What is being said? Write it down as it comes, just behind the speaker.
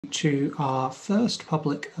To our first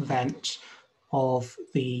public event of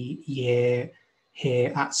the year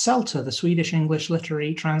here at CELTA, the Swedish-English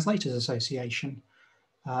Literary Translators Association.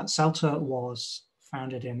 CELTA was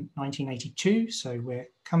founded in 1982, so we're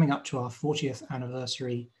coming up to our 40th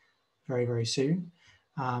anniversary very, very soon.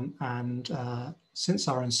 Since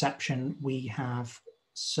our inception, we have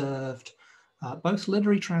served both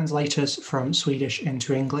literary translators from Swedish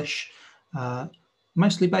into English,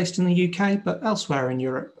 mostly based in the UK, but elsewhere in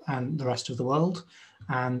Europe and the rest of the world.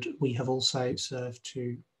 And we have also served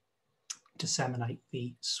to disseminate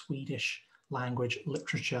the Swedish language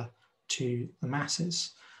literature to the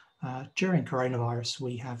masses. During coronavirus,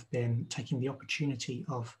 we have been taking the opportunity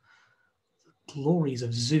of the glories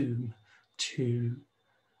of Zoom to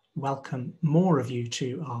welcome more of you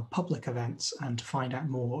to our public events and to find out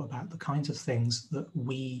more about the kinds of things that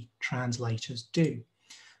we translators do.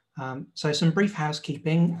 So some brief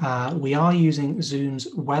housekeeping. We are using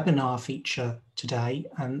Zoom's webinar feature today,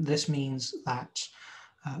 and this means that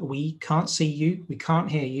we can't see you, we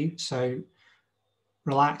can't hear you, so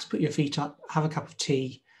relax, put your feet up, have a cup of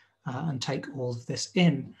tea, and take all of this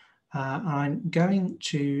in. I'm going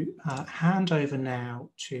to hand over now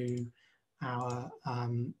to our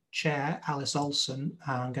chair, Alice Olsson.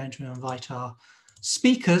 I'm going to invite our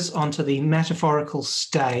speakers onto the metaphorical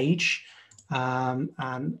stage. And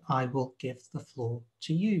I will give the floor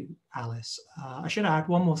to you, Alice. I should add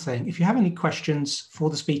one more thing. If you have any questions for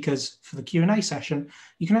the speakers for the Q&A session,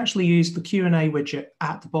 you can actually use the Q&A widget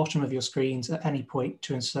at the bottom of your screens at any point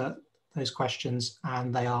to insert those questions,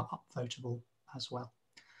 and they are upvotable as well.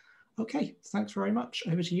 Okay, thanks very much.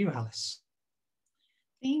 Over to you, Alice.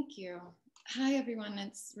 Thank you. Hi, everyone.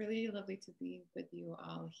 It's really lovely to be with you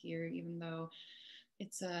all here, even though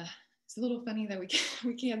it's a little funny that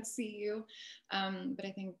we can't see you, but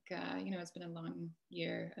I think it's been a long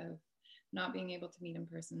year of not being able to meet in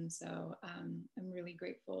person. So I'm really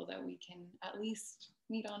grateful that we can at least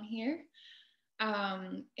meet on here.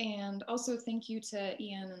 And also thank you to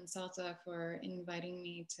Ian and Salta for inviting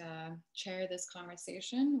me to share this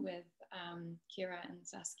conversation with Kira and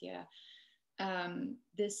Saskia.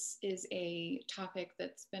 This is a topic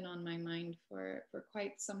that's been on my mind for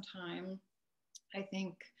quite some time. I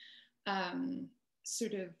think a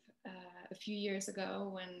few years ago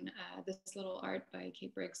when this little art by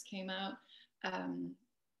Kate Briggs came out,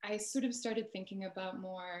 I sort of started thinking about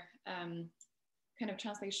more kind of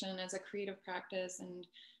translation as a creative practice and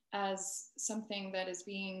as something that is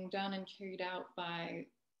being done and carried out by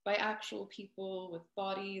actual people with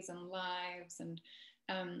bodies and lives and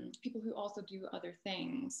people who also do other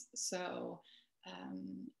things. So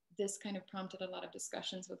this kind of prompted a lot of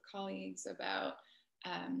discussions with colleagues about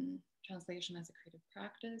translation as a creative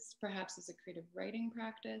practice, perhaps as a creative writing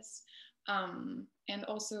practice, and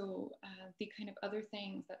also the kind of other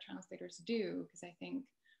things that translators do, because I think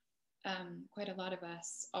quite a lot of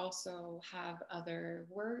us also have other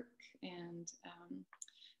work and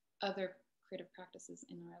other creative practices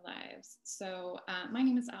in our lives. So my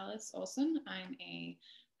name is Alice Olsson. I'm a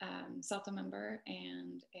SALTA member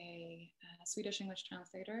and a Swedish-English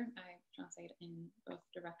translator. I translate in both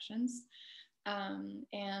directions.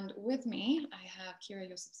 And with me, I have Kira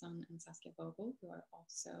Josefsson and Saskia Vogel, who are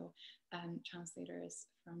also translators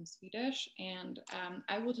from Swedish. And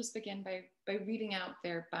I will just begin by reading out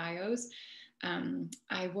their bios.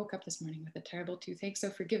 I woke up this morning with a terrible toothache,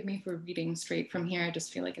 so forgive me for reading straight from here. I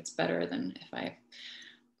just feel like it's better than if I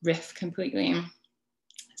riff completely.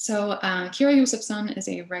 So Kira Josefsson is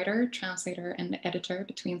a writer, translator, and editor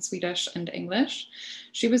between Swedish and English.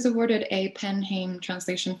 She was awarded a Penheim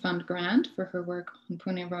Translation Fund grant for her work on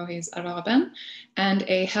Pune Rohi's Araben and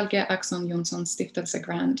a Helge Axon Jonsson Stiftelse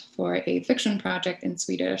grant for a fiction project in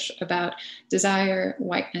Swedish about desire,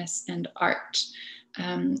 whiteness, and art.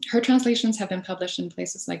 Her translations have been published in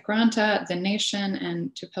places like Granta, The Nation,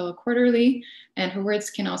 and Tupelo Quarterly, and her words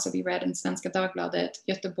can also be read in Svenska Dagbladet,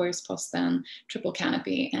 Göteborgs-Posten, Triple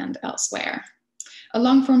Canopy, and elsewhere. A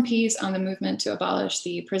long-form piece on the movement to abolish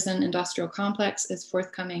the prison industrial complex is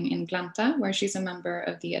forthcoming in Glanta, where she's a member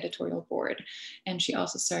of the editorial board, and she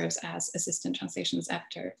also serves as assistant translations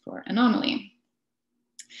editor for Anomaly.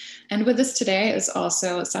 And with us today is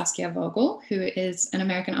also Saskia Vogel, who is an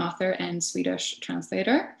American author and Swedish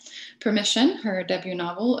translator. Permission, her debut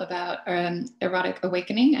novel about erotic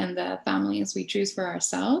awakening and the families we choose for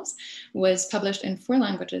ourselves, was published in 4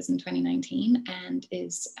 languages in 2019 and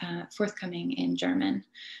is forthcoming in German.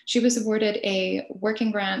 She was awarded a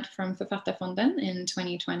working grant from Författarfonden in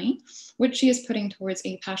 2020, which she is putting towards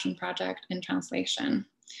a passion project in translation.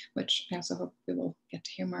 which I also hope we will get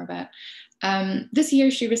to hear more about. This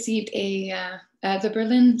year, she received the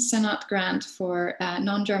Berlin Senat grant for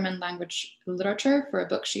non-German language literature for a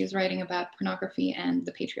book she is writing about pornography and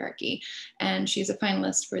the patriarchy. And she's a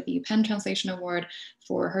finalist for the Penn Translation Award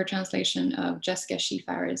for her translation of Jessica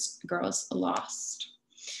Schiefar's Girls Lost.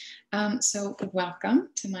 So welcome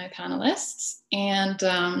to my panelists.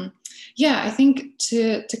 And yeah, I think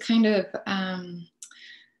to kind of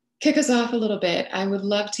kick us off a little bit, I would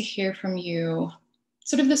love to hear from you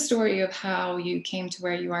sort of the story of how you came to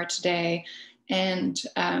where you are today, and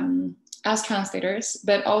as translators,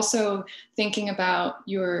 but also thinking about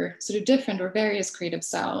your sort of different or various creative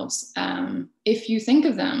selves, if you think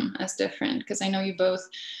of them as different, because I know you both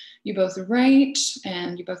write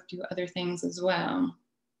and you both do other things as well.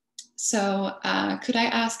 So could I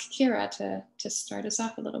ask Kira to start us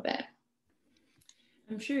off a little bit?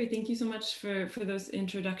 I'm sure. Thank you so much for those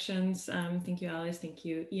introductions. Thank you, Alice. Thank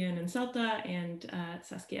you, Ian and Selta, and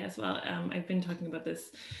Saskia as well. I've been talking about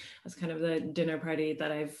this as kind of the dinner party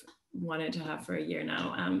that I've wanted to have for a year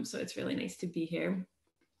now. So it's really nice to be here.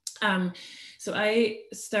 So I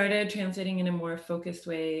started translating in a more focused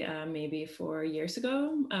way maybe 4 years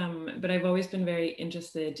ago, but I've always been very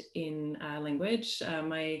interested in language.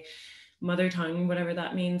 My mother tongue, whatever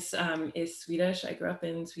that means, is Swedish. I grew up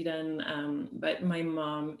in Sweden, but my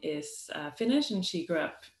mom is Finnish, and she grew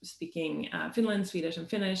up speaking Finland, Swedish, and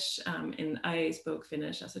Finnish, and I spoke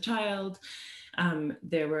Finnish as a child.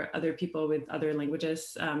 There were other people with other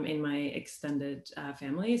languages in my extended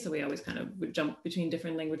family, so we always kind of would jump between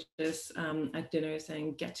different languages at dinners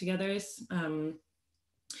and get-togethers.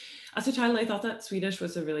 As a child, I thought that Swedish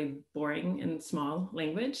was a really boring and small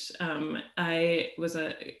language. I was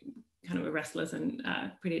a kind of a restless and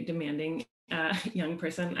pretty demanding young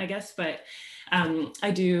person, I guess, but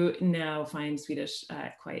I do now find Swedish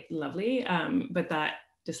quite lovely, but that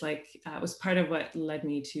dislike was part of what led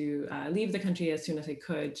me to leave the country as soon as I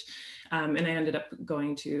could, and I ended up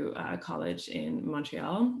going to college in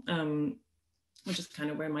Montreal, which is kind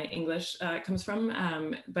of where my English comes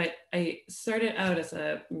from. But I started out as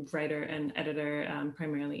a writer and editor,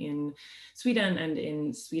 primarily in Sweden and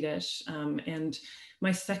in Swedish. And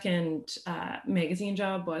my second magazine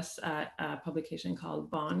job was at a publication called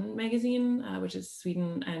Bonn Magazine, which is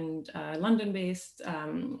Sweden and London-based,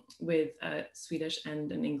 with a Swedish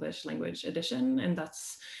and an English language edition. And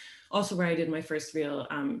that's also where I did my first real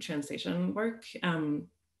translation work.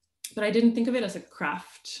 But I didn't think of it as a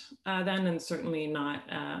craft then, and certainly not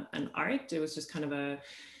an art. It was just kind of a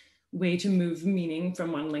way to move meaning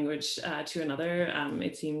from one language to another.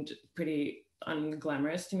 It seemed pretty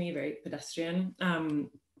unglamorous to me, very pedestrian.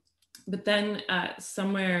 But then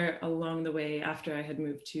somewhere along the way, after I had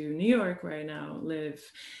moved to New York, where I now live,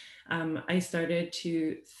 I started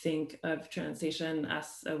to think of translation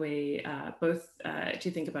as a way both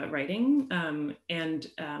to think about writing and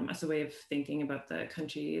as a way of thinking about the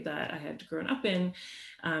country that I had grown up in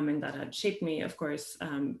and that had shaped me, of course,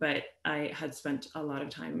 but I had spent a lot of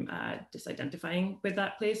time disidentifying with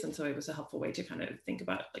that place. And so it was a helpful way to kind of think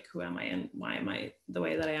about like, who am I and why am I the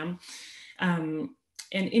way that I am?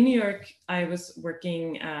 And in New York, I was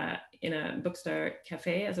working in a bookstore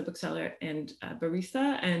cafe as a bookseller and a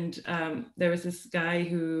barista. And there was this guy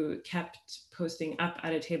who kept posting up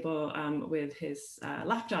at a table with his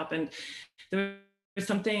laptop. And there was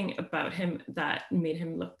something about him that made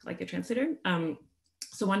him look like a translator.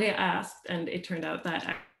 So one day I asked, and it turned out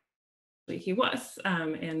that he was,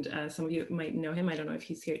 and some of you might know him. I don't know if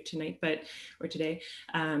he's here tonight, or today.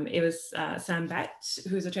 It was Sam Bett,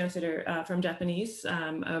 who's a translator from Japanese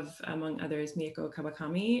of, among others, Mieko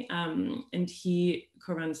Kawakami, and he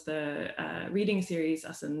co-runs the reading series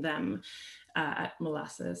Us and Them at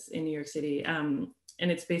Molasses in New York City, and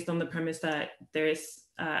it's based on the premise that there is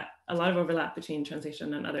a lot of overlap between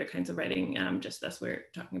translation and other kinds of writing, just as we're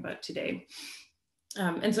talking about today.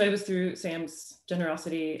 And so it was through Sam's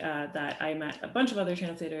generosity that I met a bunch of other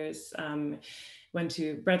translators, went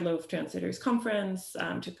to Breadloaf Translators Conference,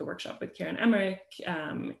 took a workshop with Karen Emmerich,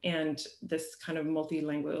 and this kind of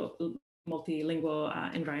multilingual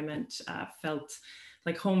environment felt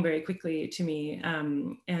like home very quickly to me.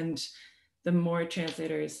 And the more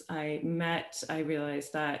translators I met, I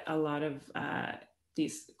realized that a lot of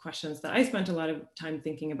these questions that I spent a lot of time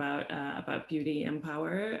thinking about beauty and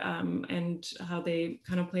power and how they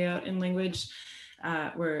kind of play out in language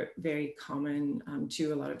were very common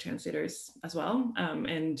to a lot of translators as well.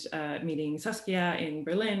 And meeting Saskia in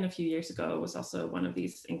Berlin a few years ago was also one of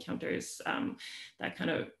these encounters that kind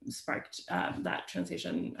of sparked that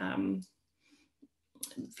translation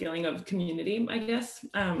feeling of community, I guess.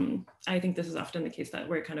 I think this is often the case, that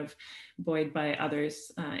we're kind of buoyed by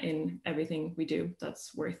others in everything we do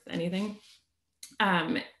that's worth anything.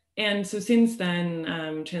 And so since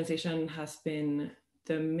then, translation has been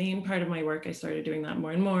the main part of my work. I started doing that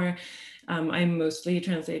more and more. I mostly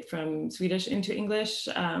translate from Swedish into English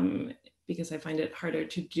because I find it harder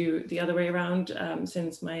to do the other way around,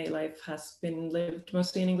 since my life has been lived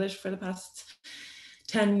mostly in English for the past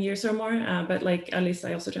 10 years or more. But like, at least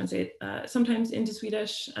I also translate sometimes into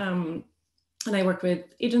Swedish. And I work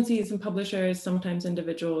with agencies and publishers, sometimes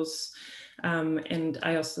individuals. And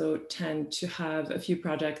I also tend to have a few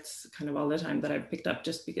projects kind of all the time that I've picked up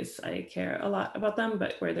just because I care a lot about them,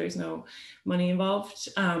 but where there's no money involved.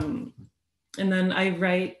 And then I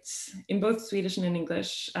write in both Swedish and in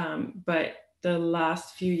English, but the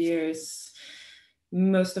last few years,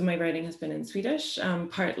 most of my writing has been in Swedish,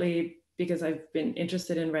 partly because I've been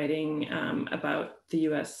interested in writing about the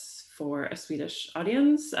US for a Swedish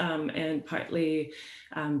audience, and partly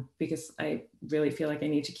because I really feel like I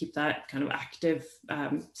need to keep that kind of active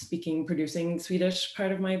speaking, producing Swedish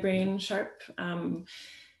part of my brain sharp.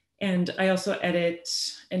 And I also edit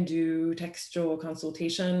and do textual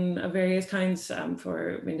consultation of various kinds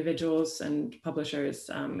for individuals and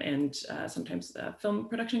publishers, and sometimes a film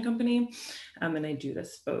production company. And I do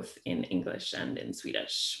this both in English and in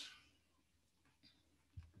Swedish.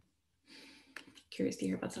 Curious to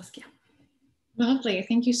hear about Saskia. Lovely,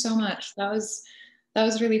 thank you so much. That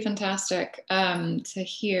was really fantastic to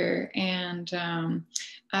hear. And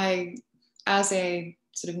I, as a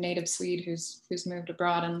sort of native Swede who's moved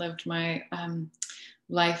abroad and lived my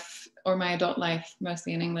life, or my adult life,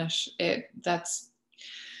 mostly in English,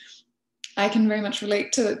 I can very much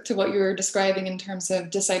relate to what you were describing in terms of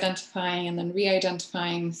disidentifying and then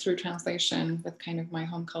re-identifying through translation with kind of my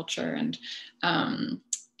home culture. And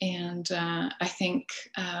I think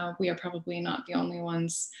we are probably not the only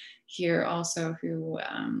ones here also who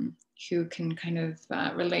can kind of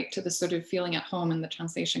relate to the sort of feeling at home in the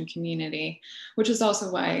translation community, which is also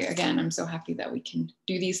why, again, I'm so happy that we can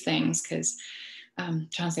do these things, because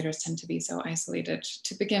translators tend to be so isolated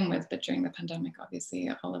to begin with, but during the pandemic, obviously,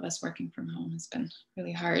 all of us working from home has been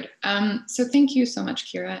really hard. So thank you so much,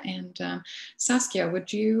 Kira. And Saskia,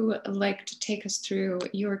 would you like to take us through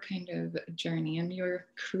your kind of journey and your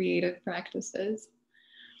creative practices?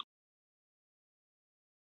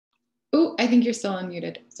 Oh, I think you're still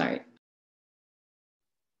unmuted, sorry.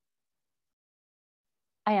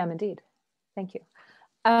 I am indeed, thank you.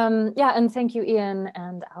 Yeah, and thank you, Ian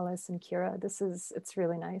and Alice and Kira. It's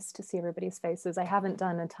really nice to see everybody's faces. I haven't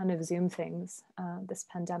done a ton of Zoom things this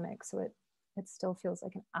pandemic, so it still feels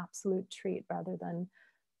like an absolute treat rather than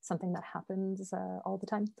something that happens all the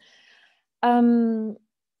time.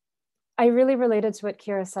 I really related to what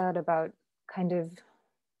Kira said about kind of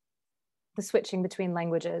the switching between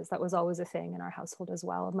languages. That was always a thing in our household as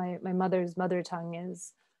well. My mother's mother tongue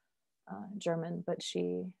is German, but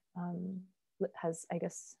she has, I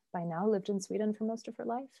guess, by now lived in Sweden for most of her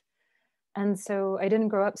life. And so I didn't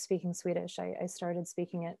grow up speaking Swedish. I started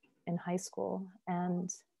speaking it in high school,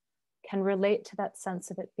 and can relate to that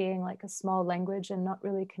sense of it being like a small language and not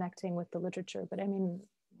really connecting with the literature. But I mean,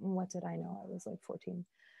 what did I know? I was like 14.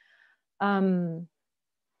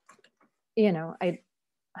 You know, I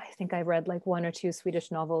think I read like 1 or 2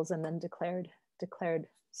 Swedish novels and then declared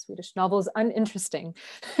Swedish novels uninteresting.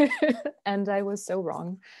 And I was so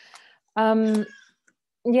wrong.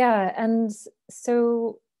 Yeah, and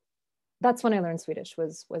so that's when I learned Swedish,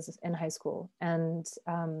 was in high school. And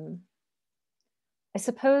I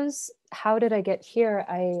suppose, how did I get here?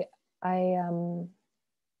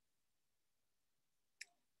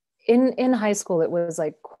 In high school, it was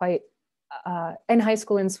like quite, in high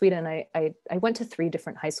school in Sweden, I went to 3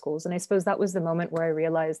 different high schools. And I suppose that was the moment where I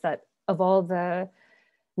realized that of all the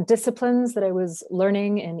disciplines that I was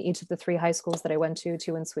learning in each of the 3 high schools that I went to,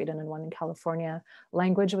 2 in Sweden and 1 in California,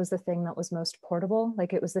 language was the thing that was most portable.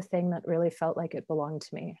 Like, it was the thing that really felt like it belonged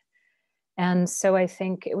to me. And so I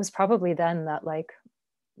think it was probably then that like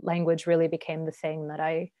language really became the thing that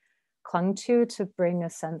I clung to bring a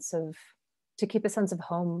sense of, to keep a sense of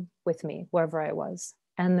home with me wherever I was.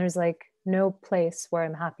 And there's like no place where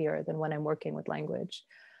I'm happier than when I'm working with language.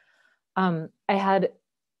 I had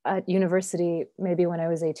at university, maybe when I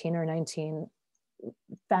was 18 or 19,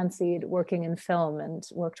 fancied working in film and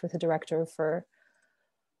worked with a director for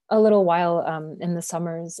a little while in the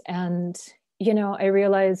summers. And, you know, I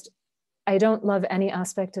realized I don't love any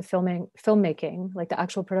aspect of filmmaking, like the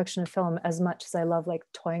actual production of film, as much as I love like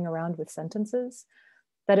toying around with sentences.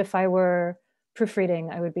 That if I were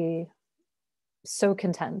proofreading, I would be so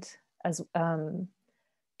content as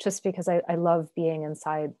just because I love being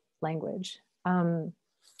inside language.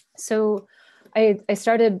 So I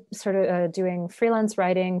started sort of doing freelance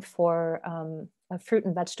writing for a fruit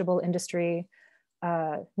and vegetable industry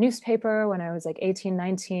newspaper when I was like 18,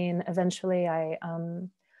 19. Eventually I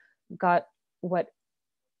got what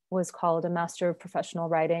was called a Master of Professional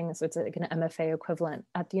Writing. So it's like an MFA equivalent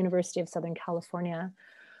at the University of Southern California,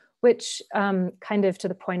 which kind of to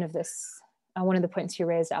the point of this, one of the points you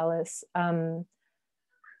raised, Alice,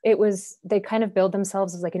 they kind of billed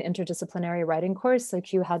themselves as like an interdisciplinary writing course.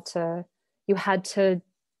 Like you had to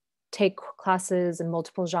take classes in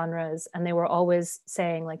multiple genres, and they were always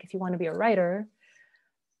saying like, if you want to be a writer,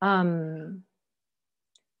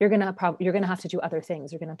 you're gonna have to do other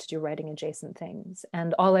things. You're gonna have to do writing adjacent things.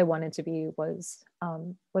 And all I wanted to be was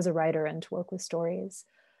a writer and to work with stories.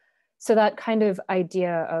 So that kind of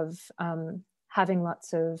idea of having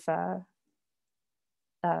lots of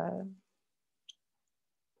oh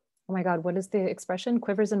my God, what is the expression?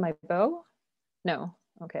 Quivers in my bow? No,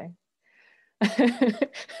 okay.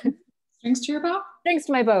 Strings to your bow? Strings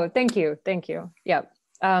to my bow, thank you. Yeah,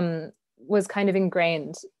 was kind of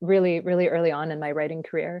ingrained really, really early on in my writing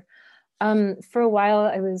career. For a while,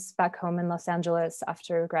 I was back home in Los Angeles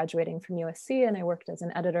after graduating from USC, and I worked as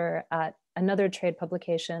an editor at another trade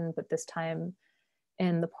publication, but this time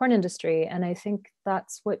in the porn industry. And I think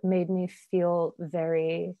that's what made me feel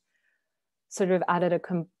very sort of added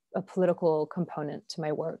a political component to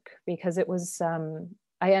my work, because it was,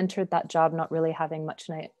 I entered that job not really having much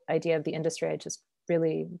an idea of the industry. I just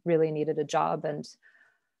really, really needed a job, and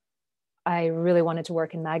I really wanted to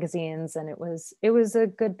work in magazines, and it was a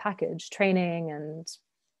good package, training and,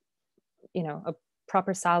 you know, a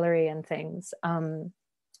proper salary and things.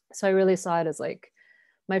 So I really saw it as like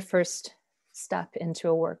my first step into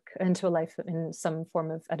a life in some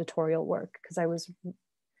form of editorial work, because I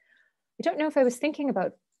don't know if I was thinking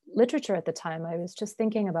about literature at the time. I was just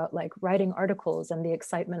thinking about like writing articles and the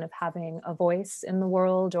excitement of having a voice in the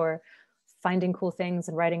world, or finding cool things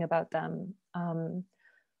and writing about them.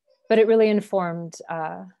 But it really informed,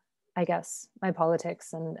 I guess, my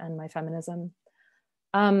politics and my feminism.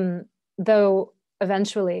 Though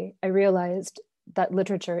eventually I realized that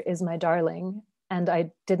literature is my darling, and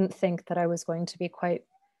I didn't think that I was going to be quite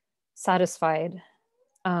satisfied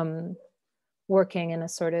working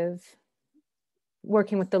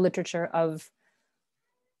with the literature of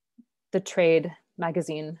the trade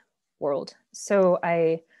magazine world. So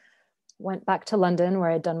I went back to London,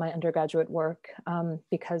 where I'd done my undergraduate work,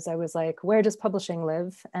 because I was like, where does publishing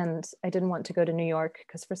live? And I didn't want to go to New York,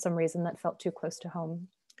 because for some reason that felt too close to home.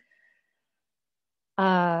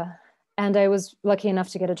 And I was lucky enough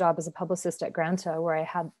to get a job as a publicist at Granta, where I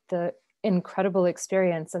had the incredible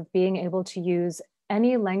experience of being able to use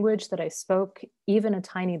any language that I spoke even a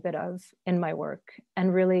tiny bit of in my work,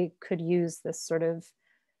 and really could use this sort of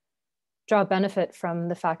draw benefit from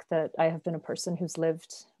the fact that I have been a person who's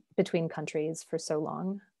lived between countries for so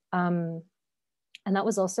long. And that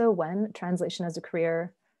was also when translation as a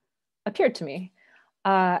career appeared to me.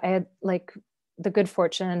 I had like the good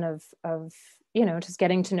fortune of you know, just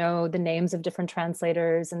getting to know the names of different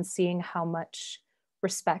translators and seeing how much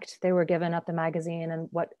respect they were given at the magazine, and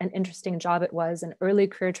what an interesting job it was. And early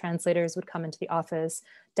career translators would come into the office.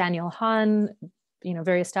 Daniel Hahn, you know,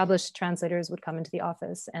 very established translators would come into the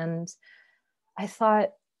office. And I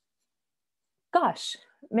thought, gosh,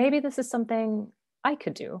 maybe this is something I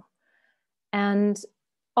could do. And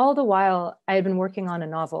all the while I had been working on a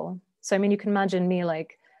novel. So, I mean, you can imagine me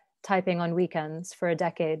like typing on weekends for a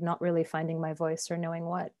decade, not really finding my voice or knowing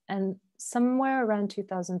what. And somewhere around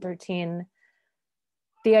 2013,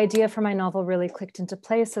 the idea for my novel really clicked into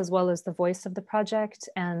place, as well as the voice of the project.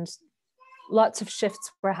 And lots of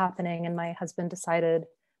shifts were happening. And my husband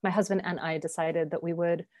and I decided that we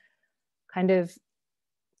would kind of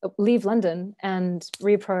leave London and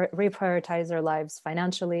reprioritize our lives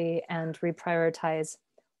financially, and reprioritize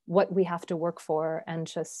what we have to work for, and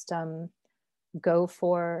just go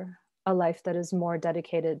for a life that is more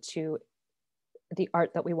dedicated to the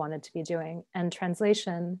art that we wanted to be doing. And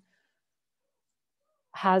translation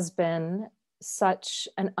has been such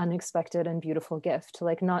an unexpected and beautiful gift.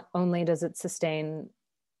 Like, not only does it sustain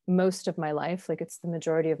most of my life, like it's the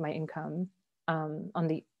majority of my income on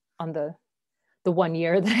the 1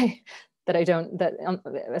 year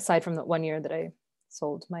aside from the 1 year that I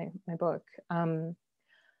sold my book.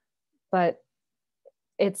 But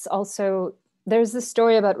it's also, there's this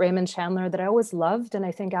story about Raymond Chandler that I always loved. And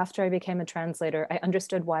I think after I became a translator, I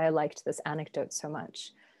understood why I liked this anecdote so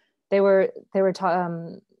much. I went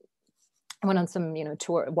on some, you know,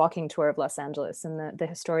 walking tour of Los Angeles, and the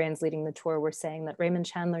historians leading the tour were saying that Raymond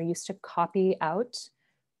Chandler used to copy out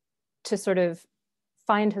to sort of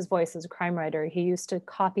find his voice as a crime writer, he used to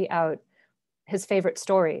copy out his favorite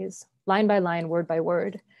stories, line by line, word by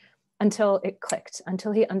word, until it clicked,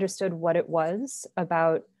 until he understood what it was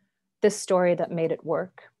about this story that made it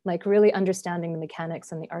work, like really understanding the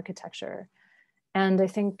mechanics and the architecture. And I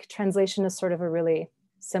think translation is sort of a really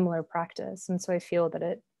similar practice. And so I feel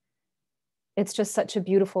that it's just such a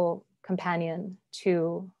beautiful companion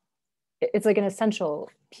to, it's like an essential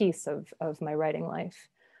piece of my writing life.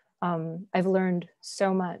 I've learned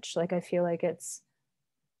so much. Like, I feel like it's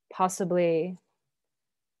possibly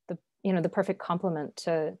the perfect complement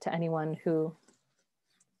to anyone who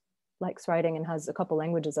likes writing and has a couple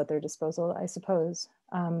languages at their disposal, I suppose.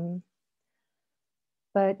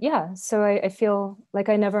 But yeah, so I feel like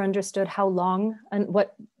I never understood how long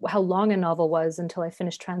a novel was until I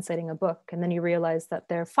finished translating a book. And then you realize that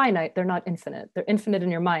they're finite, they're not infinite. They're infinite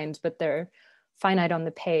in your mind, but they're finite on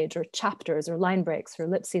the page, or chapters, or line breaks, or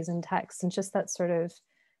ellipses in text. And just that sort of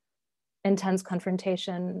intense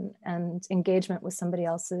confrontation and engagement with somebody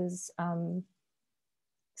else's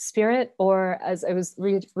spirit. Or, as I was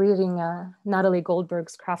reading Natalie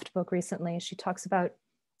Goldberg's craft book recently, she talks about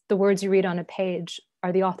the words you read on a page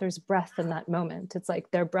are the author's breath in that moment. It's like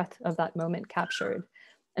their breath of that moment captured.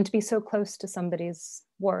 And to be so close to somebody's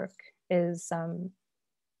work is a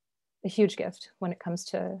huge gift when it comes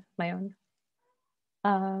to my own.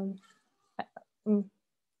 I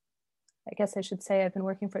guess I should say I've been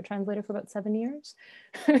working for a translator for about 7 years,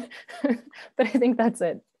 but I think that's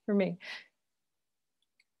it for me.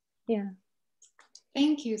 Yeah.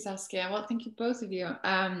 Thank you, Saskia. Well, thank you, both of you.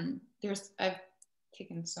 I've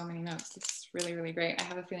taken so many notes. This is really, really great. I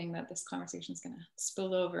have a feeling that this conversation is going to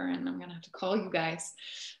spill over, and I'm going to have to call you guys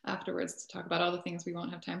afterwards to talk about all the things we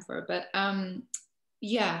won't have time for. But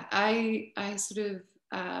yeah, I sort of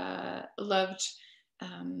loved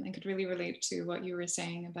and could really relate to what you were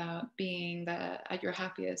saying about being at your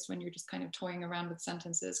happiest when you're just kind of toying around with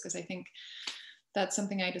sentences, because I think that's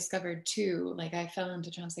something I discovered too. Like, I fell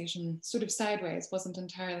into translation sort of sideways, wasn't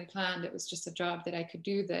entirely planned. It was just a job that I could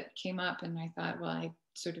do that came up, and I thought, well, I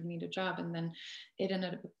sort of need a job. And then it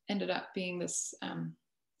ended up being this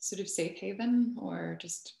sort of safe haven, or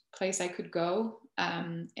just place I could go.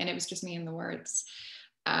 And it was just me and the words.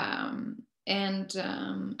 And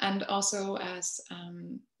also, as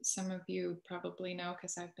some of you probably know,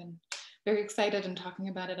 because I've been very excited and talking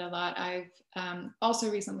about it a lot, I've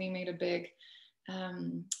also recently made a big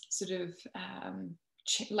sort of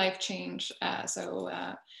life change. So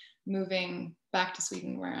moving back to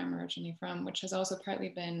Sweden, where I'm originally from, which has also partly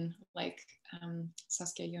been like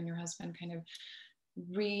Saskia, you and your husband, kind of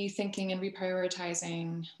rethinking and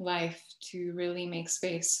reprioritizing life to really make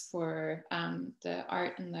space for the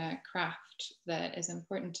art and the craft that is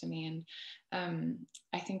important to me. And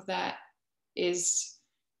I think that is,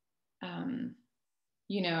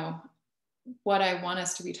 what I want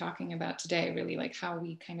us to be talking about today, really, like how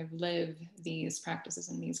we kind of live these practices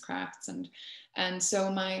and these crafts. And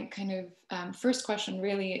so my kind of first question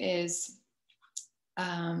really is,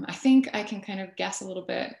 I think I can kind of guess a little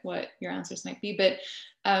bit what your answers might be, but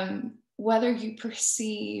whether you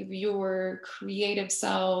perceive your creative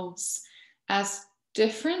selves as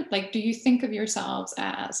different. Like, do you think of yourselves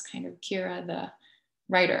as kind of Kira the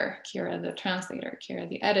writer, Kira the translator, Kira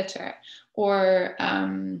the editor, or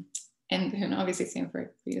and obviously same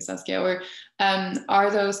for you, Saskia, or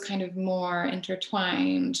are those kind of more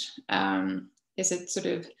intertwined? Is it sort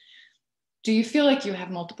of, do you feel like you have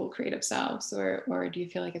multiple creative selves, or do you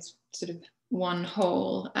feel like it's sort of one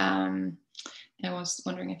whole? And I was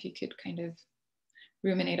wondering if you could kind of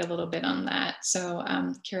ruminate a little bit on that. So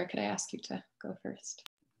Kira, could I ask you to go first?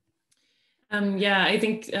 Yeah, I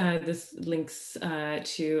think this links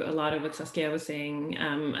to a lot of what Saskia was saying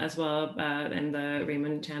as well, and the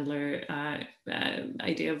Raymond Chandler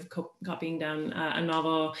idea of copying down a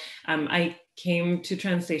novel. I came to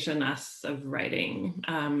translation as of writing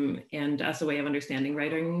and as a way of understanding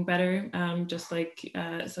writing better, just like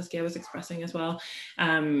Saskia was expressing as well.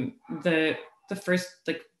 The first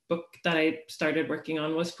book that I started working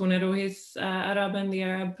on was Pune Rohi's Arab and the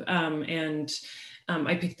Arab, and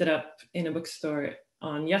I picked it up in a bookstore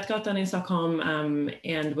on Jätgatan in Stockholm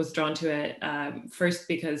and was drawn to it first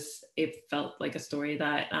because it felt like a story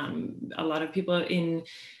that a lot of people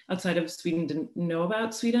outside of Sweden didn't know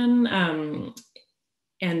about Sweden.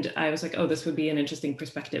 And I was like, oh, this would be an interesting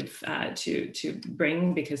perspective to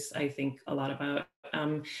bring, because I think a lot about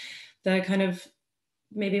the kind of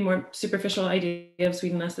maybe more superficial idea of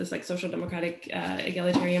Sweden as this like social democratic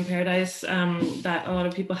egalitarian paradise that a lot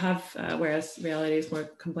of people have, whereas reality is more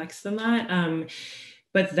complex than that.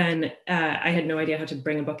 but then I had no idea how to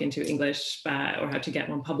bring a book into English or how to get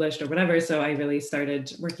one published or whatever. So I really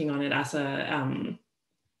started working on it as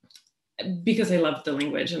because I loved the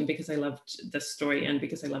language and because I loved the story and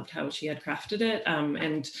because I loved how she had crafted it.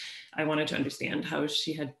 And I wanted to understand how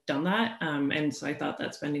she had done that. And so I thought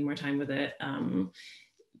that spending more time with it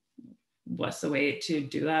was the way to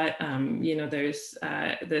do that. There's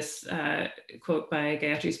this quote by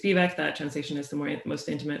Gayatri Spivak that translation is the most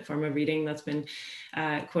intimate form of reading that's been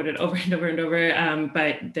quoted over and over and over.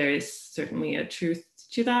 But there is certainly a truth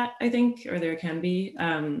to that, I think, or there can be.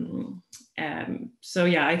 So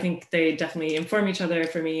yeah, I think they definitely inform each other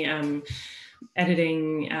for me.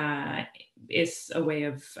 Editing is a way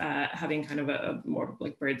of having kind of a more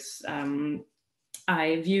like bird's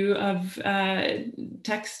eye view of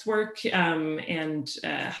text work and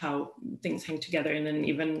how things hang together in an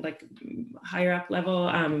even like higher up level.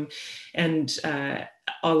 And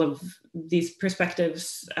all of these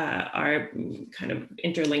perspectives are kind of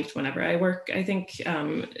interlinked whenever I work. I think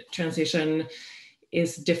translation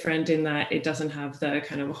is different in that it doesn't have the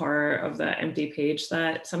kind of horror of the empty page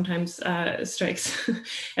that sometimes strikes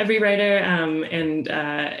every writer. And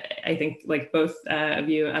I think like both of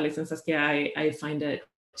you, Alice and Saskia, I find it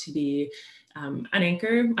to be an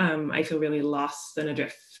anchor. I feel really lost and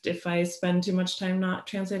adrift if I spend too much time not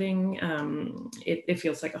translating. It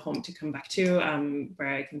feels like a home to come back to,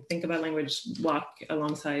 where I can think about language, walk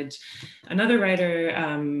alongside another writer,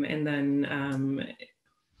 and then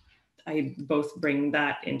I both bring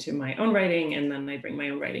that into my own writing, and then I bring my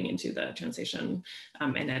own writing into the translation,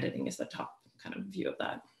 and editing is the top kind of view of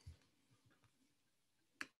that.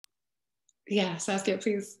 Yeah, Saskia,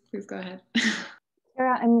 please go ahead.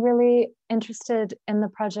 Kara, I'm really interested in the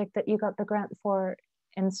project that you got the grant for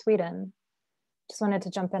in Sweden. Just wanted to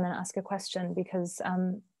jump in and ask a question because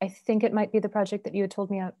I think it might be the project that you had told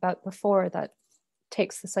me about before that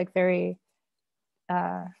takes this like very,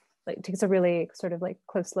 takes a really sort of like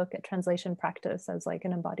close look at translation practice as like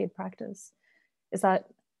an embodied practice. Is that,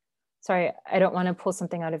 sorry, I don't want to pull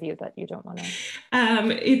something out of you that you don't want to.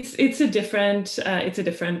 It's a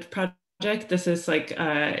different project. This is like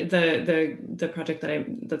the project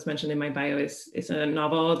that's mentioned in my bio is a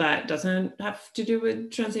novel that doesn't have to do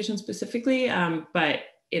with translation specifically, but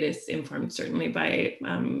it is informed certainly by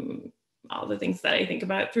all the things that I think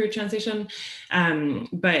about through translation.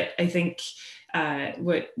 But I think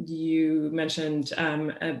what you mentioned,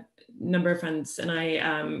 a number of friends and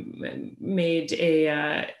I made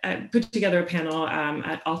put together a panel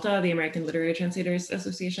at ALTA, the American Literary Translators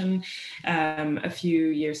Association, a few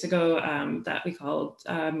years ago that we called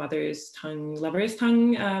Mother's Tongue, Lover's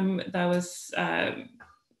Tongue. That was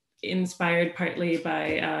inspired partly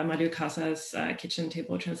by Madhu Kasa's Kitchen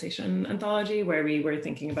Table Translation Anthology, where we were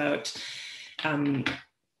thinking about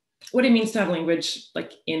what it means to have language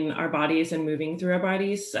like in our bodies and moving through our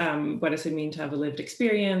bodies. What does it mean to have a lived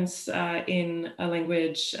experience in a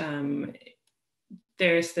language?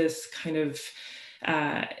 There's this kind of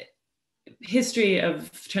history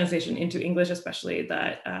of translation into English, especially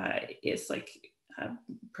that is like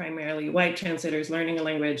primarily white translators learning a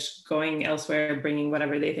language, going elsewhere, bringing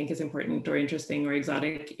whatever they think is important or interesting or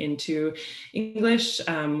exotic into English,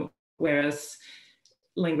 whereas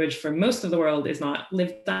language for most of the world is not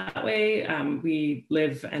lived that way. We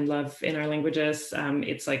live and love in our languages.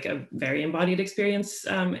 It's like a very embodied experience.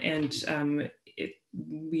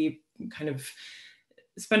 We kind of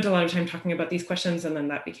spent a lot of time talking about these questions, and then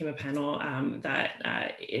that became a panel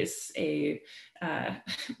that is a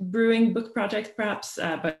brewing book project perhaps,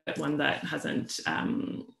 but one that hasn't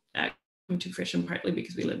come to fruition, partly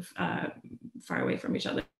because we live far away from each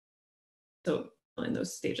other. So in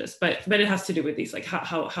those stages, but it has to do with these, like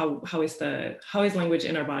how is language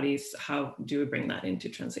in our bodies? How do we bring that into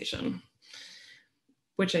translation?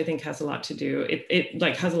 Which I think has a lot to do. It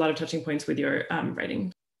like has a lot of touching points with your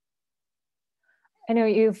writing. I know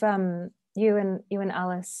you and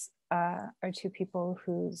Alice are two people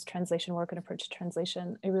whose translation work and approach to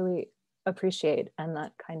translation I really appreciate, and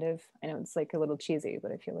that kind of, I know it's like a little cheesy,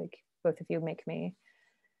 but I feel like both of you make me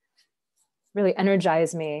really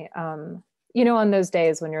energize me. You know, on those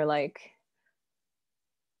days when you're like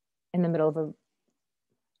in the middle of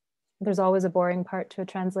there's always a boring part to a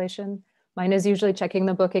translation. Mine is usually checking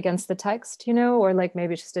the book against the text, you know, or like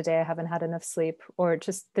maybe just a day I haven't had enough sleep, or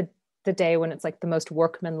just the day when it's like the most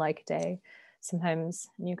workmanlike day. Sometimes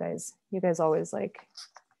you guys always like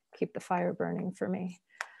keep the fire burning for me.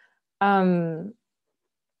 I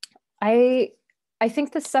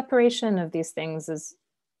think the separation of these things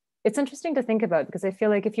it's interesting to think about, because I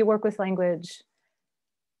feel like if you work with language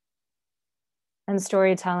and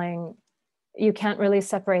storytelling, you can't really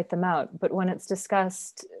separate them out. But when it's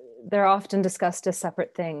discussed, they're often discussed as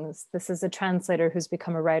separate things. This is a translator who's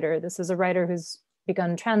become a writer. This is a writer who's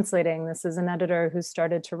begun translating. This is an editor who's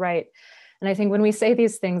started to write. And I think when we say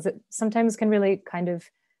these things, it sometimes can really kind of,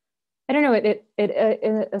 I don't know,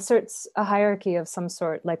 it asserts a hierarchy of some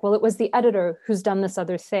sort. Like, well, it was the editor who's done this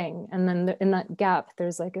other thing. And then in that gap,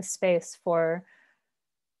 there's like a space for,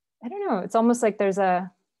 I don't know, it's almost like there's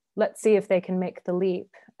a, let's see if they can make the leap.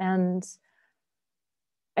 And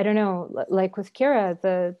I don't know, like with Kira,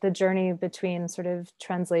 the journey between sort of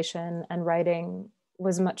translation and writing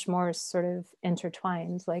was much more sort of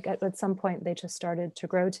intertwined. Like at some point they just started to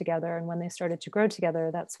grow together. And when they started to grow together,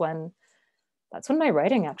 that's when my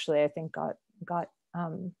writing actually, I think, got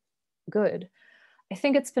good. I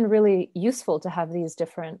think it's been really useful to have these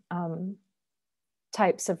different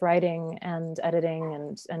types of writing and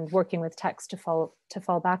editing and working with text to fall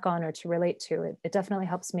back on or to relate to. It definitely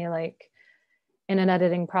helps me, like in an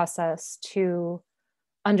editing process, to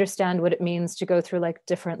understand what it means to go through like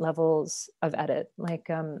different levels of edit. Like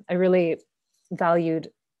I really valued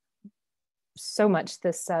so much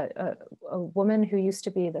this a woman who used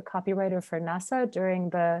to be the copywriter for NASA during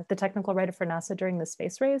the technical writer for NASA during the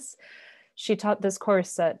space race. She taught this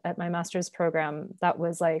course at my master's program that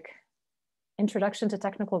was like introduction to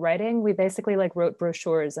technical writing. We basically like wrote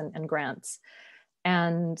brochures and grants.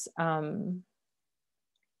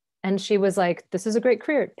 And she was like, this is a great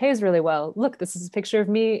career, it pays really well. Look, this is a picture of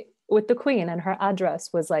me with the Queen, and her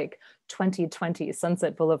address was like 2020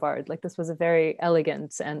 Sunset Boulevard. Like this was a very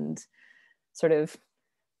elegant and sort of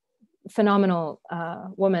phenomenal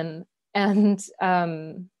woman. And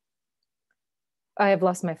I have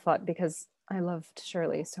lost my thought because I loved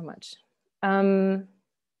Shirley so much. Oh,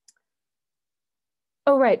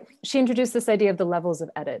 right. She introduced this idea of the levels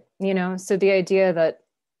of edit, you know? So the idea that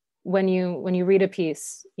when you read a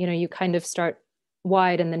piece, you know, you kind of start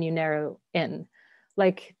wide and then you narrow in.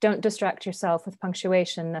 Like, don't distract yourself with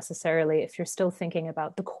punctuation necessarily if you're still thinking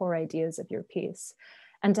about the core ideas of your piece.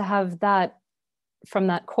 And to have that from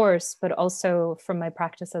that course, but also from my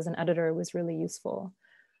practice as an editor, was really useful.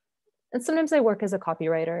 And sometimes I work as a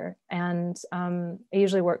copywriter, and I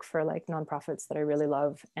usually work for like nonprofits that I really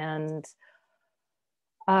love. And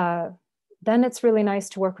then it's really nice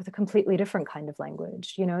to work with a completely different kind of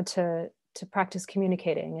language, you know, to practice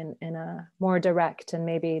communicating in a more direct and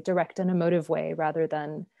maybe direct and emotive way, rather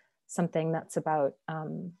than something that's about,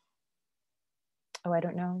 oh, I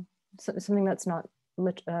don't know, something that's not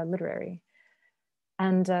literary.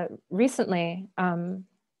 And recently,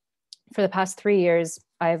 for the past 3 years,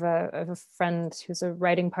 I have a friend who's a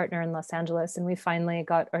writing partner in Los Angeles, and we finally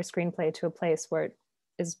got our screenplay to a place where it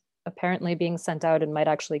is apparently being sent out and might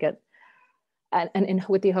actually get, and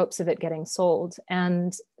with the hopes of it getting sold.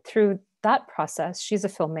 And through that process, she's a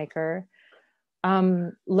filmmaker,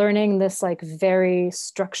 learning this like very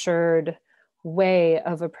structured way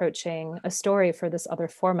of approaching a story for this other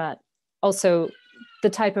format. Also, the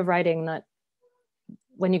type of writing that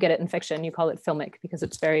when you get it in fiction, you call it filmic because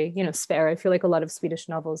it's very, you know, spare. I feel like a lot of Swedish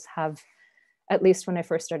novels have, at least when I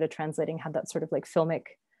first started translating, had that sort of like filmic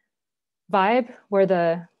vibe where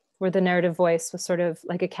the narrative voice was sort of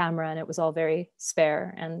like a camera and it was all very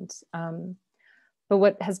spare. And but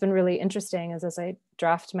what has been really interesting is as I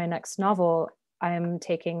draft my next novel, I am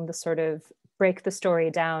taking the sort of break the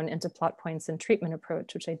story down into plot points and treatment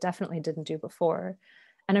approach, which I definitely didn't do before.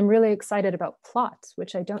 And I'm really excited about plot,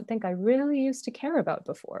 which I don't think I really used to care about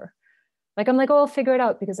before. Like, I'm like, oh, I'll figure it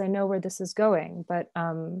out because I know where this is going. But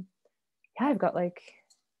yeah, I've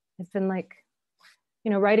been like,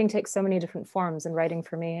 you know, writing takes so many different forms, and writing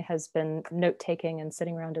for me has been note-taking and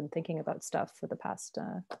sitting around and thinking about stuff for the past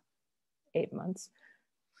 8 months,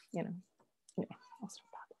 you know. Anyway, I'll stop that.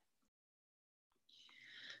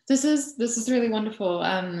 This is really wonderful,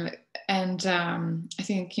 and I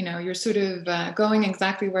think, you know, you're sort of going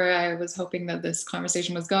exactly where I was hoping that this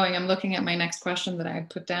conversation was going. I'm looking at my next question that I had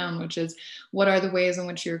put down, which is, what are the ways in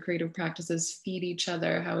which your creative practices feed each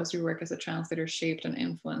other? How is your work as a translator shaped and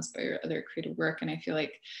influenced by your other creative work? And I feel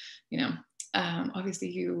like, you know, obviously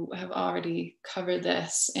you have already covered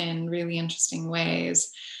this in really interesting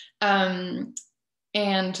ways, I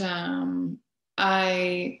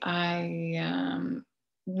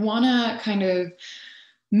want to kind of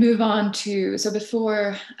move on to, so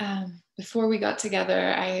before we got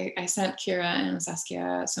together, I sent Kira and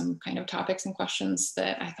Saskia some kind of topics and questions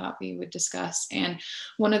that I thought we would discuss. And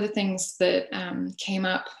one of the things that came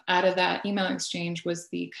up out of that email exchange was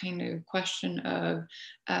the kind of question of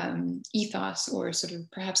ethos, or sort of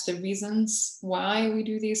perhaps the reasons why we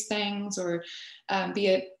do these things, or be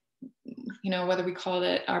it whether we call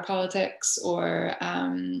it our politics or,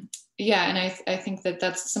 yeah, and I think that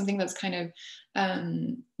that's something that's kind of,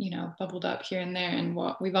 bubbled up here and there and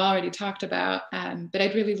what we've already talked about. But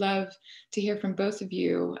I'd really love to hear from both of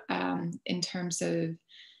you in terms of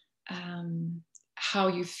how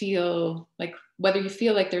you feel, like whether you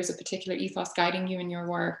feel like there's a particular ethos guiding you in your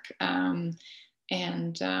work, and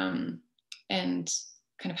kind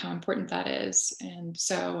of how important that is. And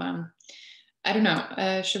so I don't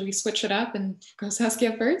know, should we switch it up and go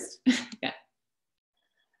Saskia first? Yeah.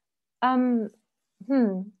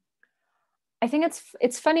 I think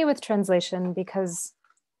it's funny with translation because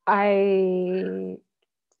I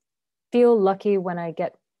feel lucky when I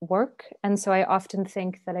get work, and so I often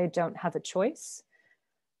think that I don't have a choice.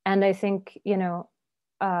 And I think,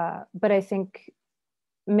 but I think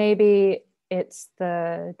maybe it's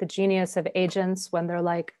the genius of agents when they're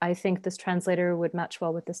like, I think this translator would match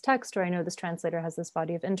well with this text, or I know this translator has this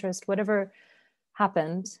body of interest, whatever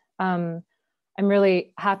happened. I'm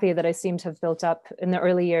really happy that I seem to have built up in the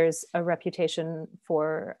early years a reputation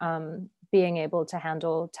for being able to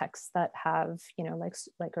handle texts that have,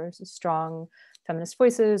 like are strong feminist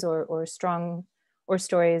voices or strong, or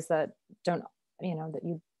stories that don't, that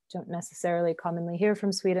you don't necessarily commonly hear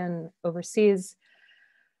from Sweden overseas.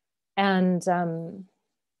 And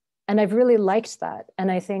I've really liked that. And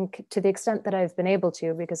I think to the extent that I've been able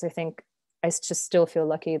to, because I think I just still feel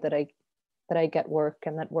lucky that I get work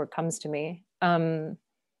and that work comes to me. I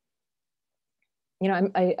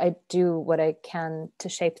do what I can to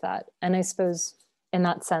shape that. And I suppose in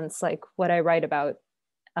that sense, like what I write about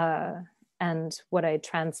and what I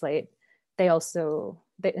translate, they also,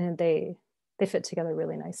 they fit together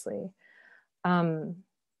really nicely.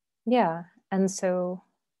 Yeah, and so,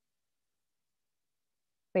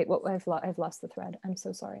 wait, what, I've lost the thread. I'm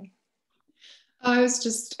so sorry. I was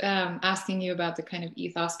just asking you about the kind of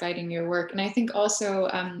ethos guiding your work. And I think also,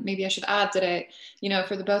 maybe I should add that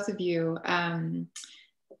for the both of you,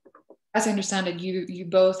 as I understand it, you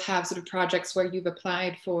both have sort of projects where you've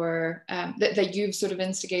applied for, that you've sort of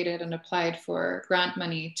instigated and applied for grant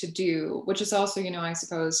money to do, which is also, I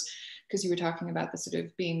suppose, because you were talking about the sort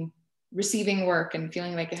of receiving work and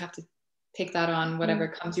feeling like you have to take that on, whatever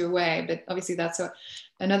comes your way. But obviously that's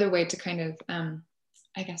another way to kind of,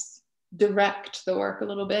 I guess, direct the work a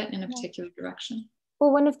little bit in a particular direction.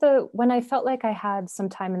 Well, when I felt like I had some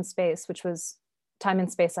time and space, which was time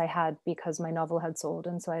and space I had because my novel had sold,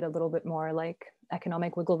 and so I had a little bit more like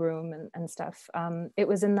economic wiggle room and stuff. It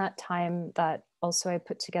was in that time that also I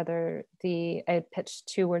put together I had pitched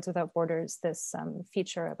to Words Without Borders this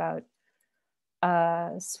feature about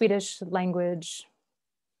Swedish language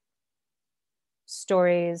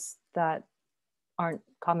stories that aren't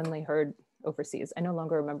commonly heard overseas. I no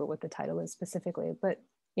longer remember what the title is specifically, but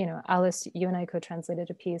Alice, you and I co-translated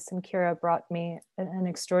a piece, and Kira brought me an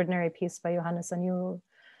extraordinary piece by Johannes Sanju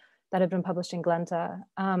that had been published in Glenta.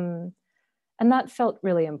 And that felt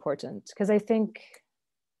really important because I think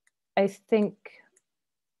I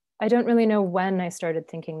don't really know when I started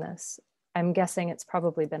thinking this. I'm guessing it's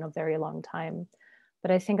probably been a very long time,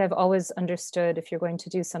 but I think I've always understood if you're going to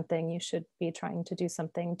do something, you should be trying to do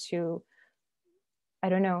something to, I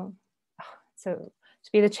don't know, so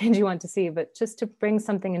to be the change you want to see, but just to bring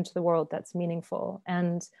something into the world that's meaningful.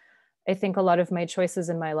 And I think a lot of my choices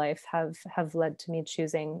in my life have led to me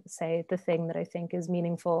choosing, say, the thing that I think is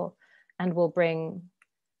meaningful and will bring,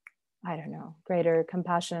 I don't know, greater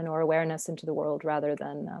compassion or awareness into the world rather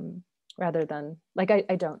than like,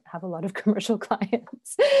 I don't have a lot of commercial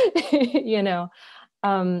clients,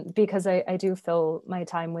 because I do fill my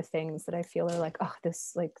time with things that I feel are like, oh,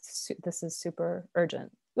 this is super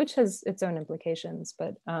urgent, which has its own implications,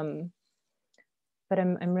 but I'm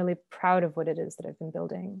really proud of what it is that I've been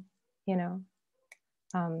building, yeah.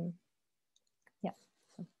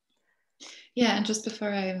 Yeah, and just before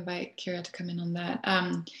I invite Kira to come in on that,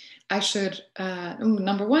 I should,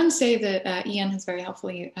 number one, say that Ian has very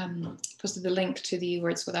helpfully posted the link to the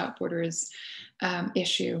Words Without Borders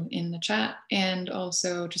issue in the chat, and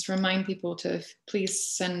also just remind people to please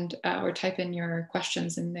send or type in your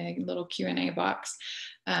questions in the little Q&A box,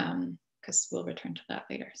 because we'll return to that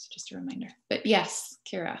later, so just a reminder. But yes,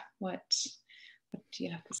 Kira, what do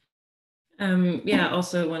you have to say? Yeah,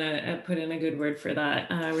 also want to put in a good word for that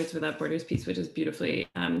Words Without Borders piece, which is beautifully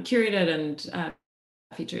curated and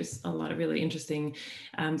features a lot of really interesting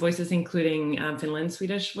voices, including Finland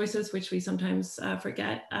Swedish voices, which we sometimes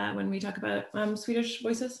forget when we talk about Swedish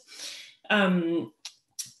voices. Like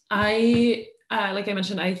I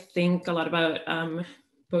mentioned, I think a lot about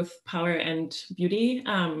both power and beauty.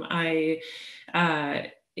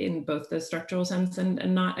 In both the structural sense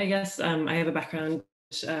and not, I guess. I have a background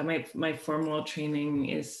my formal training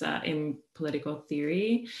is in political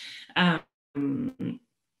theory.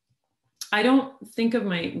 I don't think of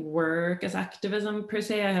my work as activism per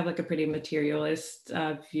se. I have like a pretty materialist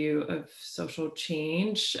view of social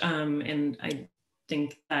change. And I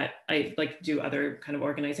think that I like do other kind of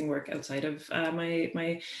organizing work outside of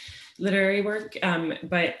my literary work.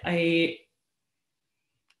 But I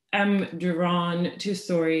am drawn to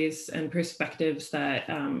stories and perspectives that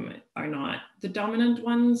are not the dominant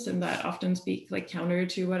ones and that often speak like counter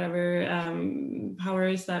to whatever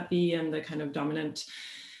powers that be and the kind of dominant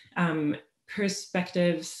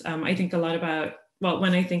perspectives. I think a lot about, well,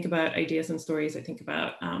 when I think about ideas and stories, I think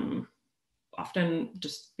about often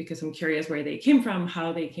just because I'm curious where they came from,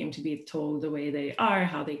 how they came to be told the way they are,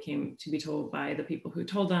 how they came to be told by the people who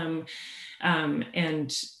told them.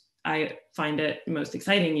 And I find it most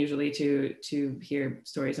exciting usually to hear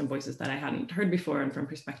stories and voices that I hadn't heard before and from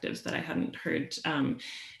perspectives that I hadn't heard. And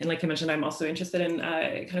like I mentioned, I'm also interested in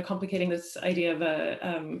kind of complicating this idea of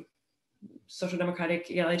a social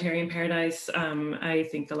democratic egalitarian paradise. I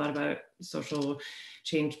think a lot about social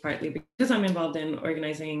change partly because I'm involved in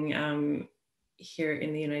organizing here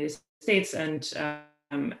in the United States, and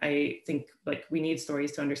I think like we need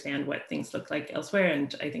stories to understand what things look like elsewhere.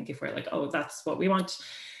 And I think if we're like, oh, that's what we want,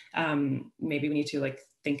 maybe we need to like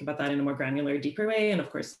think about that in a more granular, deeper way. And of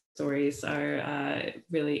course, stories are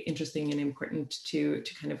really interesting and important to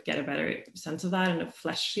kind of get a better sense of that in a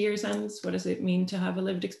fleshier sense. What does it mean to have a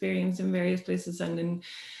lived experience in various places and in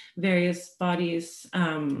various bodies?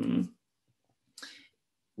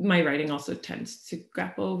 My writing also tends to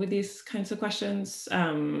grapple with these kinds of questions.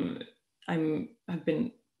 I've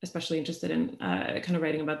been especially interested in kind of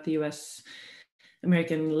writing about the US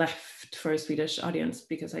American left for a Swedish audience,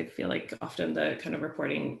 because I feel like often the kind of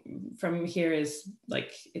reporting from here is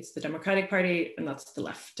like, it's the Democratic Party and that's the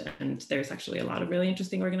left. And there's actually a lot of really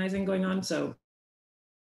interesting organizing going on. So,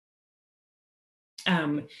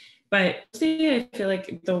 but I feel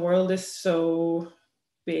like the world is so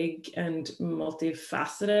big and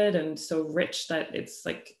multifaceted and so rich that it's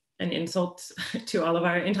like an insult to all of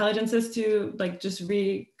our intelligences to like just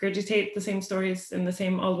regurgitate the same stories in the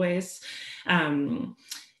same old ways.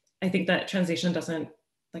 I think that translation doesn't,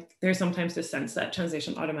 like, there's sometimes this sense that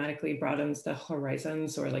translation automatically broadens the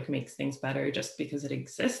horizons or like makes things better just because it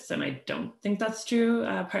exists. And I don't think that's true,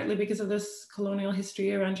 partly because of this colonial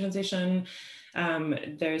history around translation.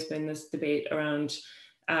 There's been this debate around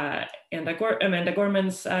Amanda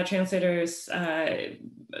Gorman's translators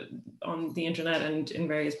on the internet and in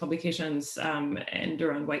various publications, and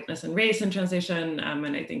around whiteness and race in translation.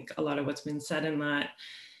 And I think a lot of what's been said in that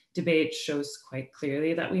debate shows quite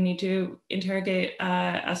clearly that we need to interrogate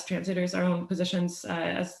as translators our own positions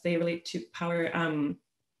as they relate to power and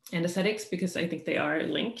aesthetics, because I think they are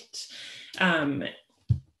linked. I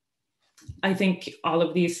think all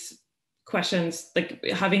of these questions, like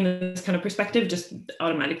having this kind of perspective just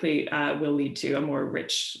automatically will lead to a more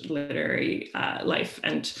rich literary life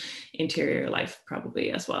and interior life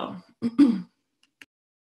probably as well.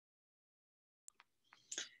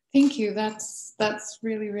 Thank you. That's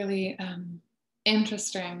really, really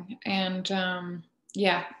interesting. And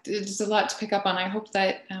yeah, there's a lot to pick up on. I hope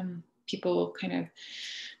that people kind of,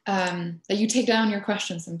 that you take down your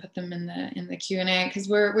questions and put them in the Q&A, because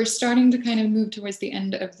we're starting to kind of move towards the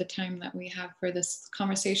end of the time that we have for this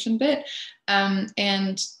conversation bit.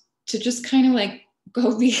 And to just kind of like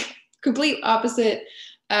go the complete opposite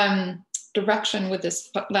direction with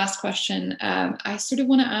this last question, I sort of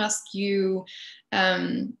want to ask you,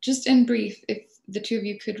 just in brief, if the two of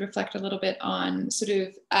you could reflect a little bit on sort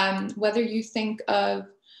of whether you think of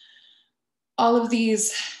all of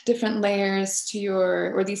these different layers to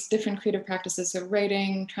your, or these different creative practices, so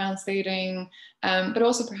writing, translating, but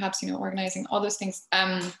also perhaps, organizing, all those things,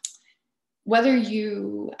 whether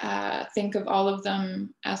you think of all of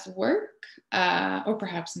them as work, or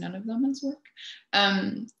perhaps none of them as work,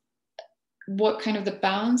 what kind of the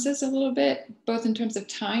balance is a little bit, both in terms of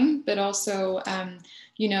time, but also,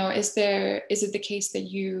 is it the case that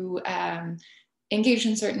you engage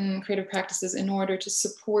in certain creative practices in order to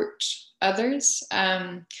support others?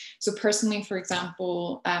 So personally, for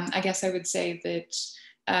example, I guess I would say that,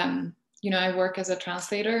 I work as a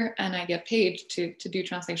translator and I get paid to do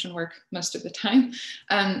translation work most of the time.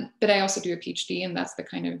 But I also do a PhD, and that's the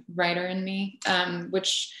kind of writer in me,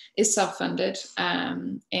 which is self-funded.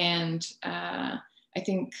 And I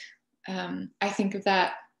think of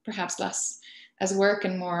that perhaps less as work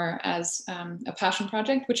and more as a passion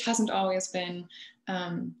project, which hasn't always been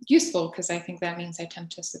useful, because I think that means I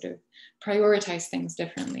tend to sort of prioritize things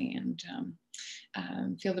differently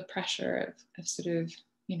and feel the pressure of sort of,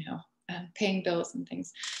 paying bills and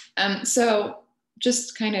things. So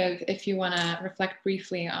just kind of, if you want to reflect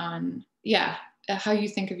briefly on, how you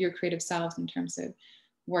think of your creative selves in terms of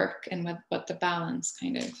work and what the balance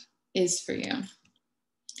kind of is for you.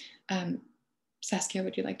 Saskia,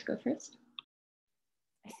 would you like to go first?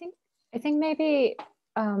 I think maybe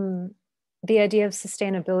the idea of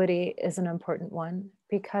sustainability is an important one,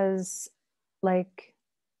 because like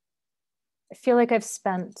I feel like I've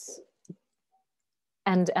spent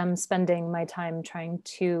and am spending my time trying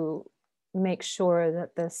to make sure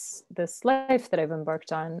that this life that I've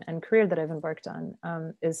embarked on and career that I've embarked on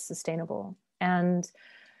is sustainable. And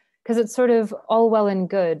because it's sort of all well and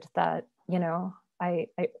good that, you know, I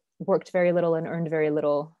worked very little and earned very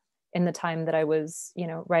little in the time that I was, you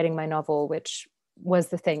know, writing my novel, which was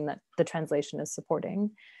the thing that the translation is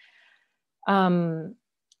supporting.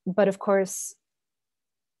 But of course,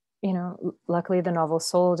 you know, luckily the novel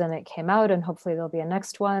sold and it came out, and hopefully there'll be a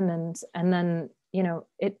next one. And then, you know,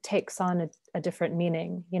 it takes on a different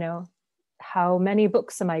meaning. You know, how many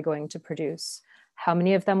books am I going to produce? How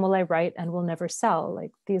many of them will I write and will never sell?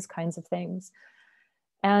 Like these kinds of things.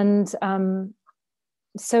 And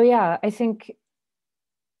so, yeah, I think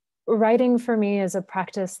writing for me is a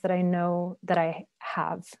practice that I know that I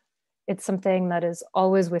have. It's something that is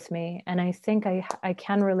always with me. And I think I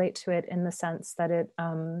can relate to it in the sense that it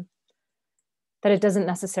doesn't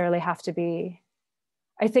necessarily have to be,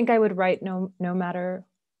 I think I would write no matter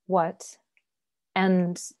what.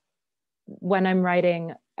 And when I'm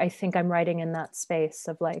writing, I think I'm writing in that space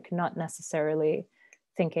of like, not necessarily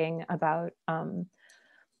thinking about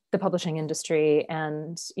the publishing industry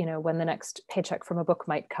and, you know, when the next paycheck from a book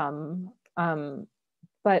might come.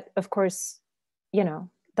 But of course, you know,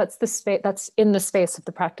 that's the space, that's in the space of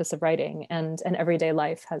the practice of writing, and everyday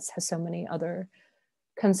life has so many other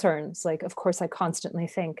concerns. Like, of course, I constantly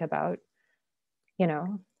think about, you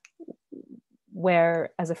know,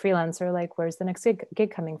 where as a freelancer, like, where's the next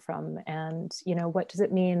gig coming from? And, you know, what does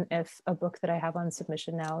it mean if a book that I have on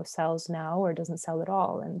submission now sells now or doesn't sell at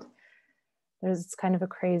all? And it's kind of a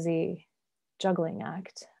crazy juggling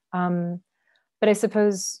act. But I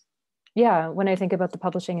suppose, yeah, when I think about the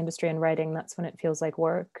publishing industry and writing, that's when it feels like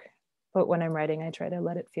work. But when I'm writing, I try to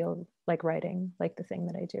let it feel like writing, like the thing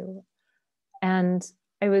that I do. And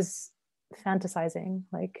I was fantasizing,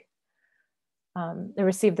 like, I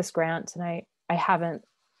received this grant, and I haven't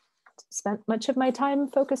spent much of my time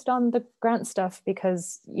focused on the grant stuff,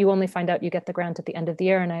 because you only find out you get the grant at the end of the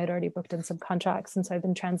year, and I had already booked in some contracts, and so I've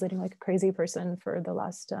been translating like a crazy person for the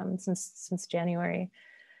last since January.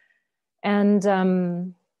 And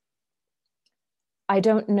I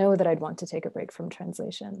don't know that I'd want to take a break from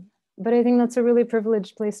translation, but I think that's a really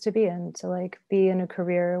privileged place to be in, to like be in a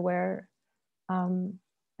career where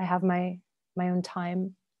I have my own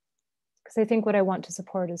time, because I think what I want to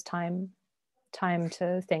support is time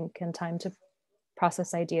to think and time to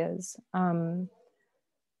process ideas.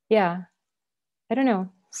 Yeah, I don't know.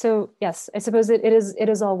 So yes, I suppose it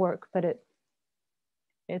is all work, but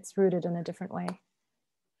it's rooted in a different way.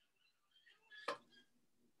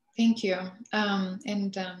 Thank you. And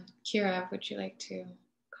Kira, would you like to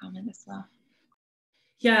comment as well?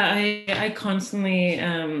 Yeah, I constantly,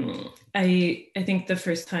 I think the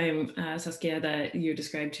first time, Saskia, that you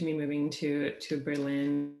described to me moving to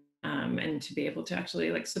Berlin, and to be able to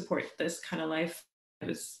actually like support this kind of life, I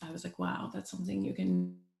was like, wow, that's something you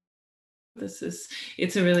can,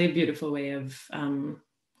 it's a really beautiful way of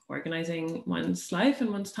organizing one's life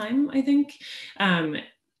and one's time, I think.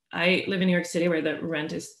 I live in New York City, where the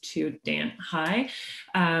rent is too damn high.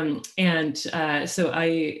 So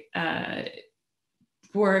I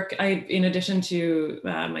work, in addition to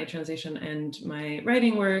my translation and my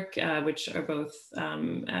writing work, which are both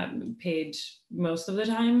paid most of the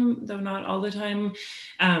time, though not all the time.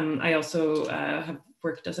 I also have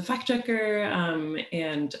worked as a fact checker,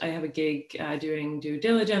 and I have a gig doing due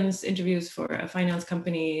diligence interviews for a finance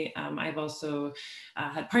company. I've also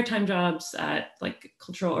had part-time jobs at like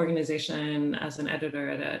cultural organization as an editor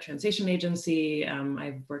at a translation agency.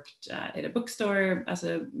 I've worked at a bookstore as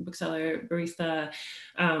a bookseller, barista.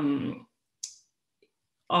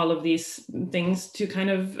 All of these things to kind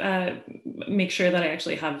of make sure that I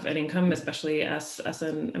actually have an income, especially as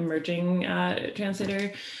an emerging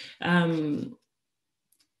translator.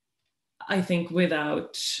 I think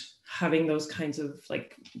without having those kinds of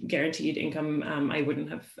like guaranteed income, I wouldn't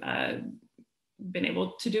have been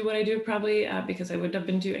able to do what I do, probably, because I would have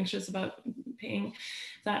been too anxious about paying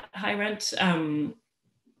that high rent. I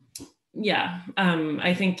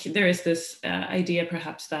think there is this idea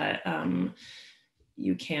perhaps that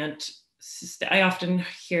you can't I often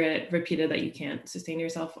hear it repeated that you can't sustain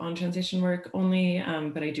yourself on translation work only,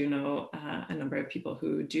 but I do know a number of people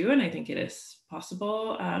who do, and I think it is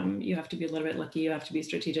possible. You have to be a little bit lucky, you have to be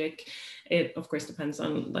strategic. It of course depends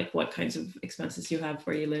on like what kinds of expenses you have,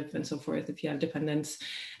 where you live and so forth, if you have dependents.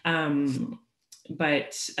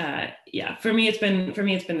 But yeah, for me it's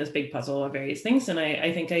been this big puzzle of various things, and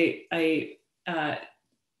I think I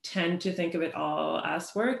tend to think of it all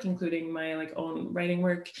as work, including my like own writing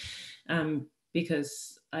work,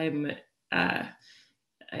 because I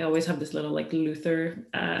always have this little like Luther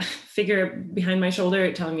figure behind my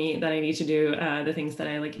shoulder telling me that I need to do the things that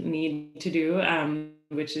I like need to do,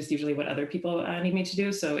 which is usually what other people need me to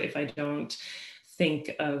do. So if I don't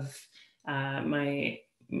think of my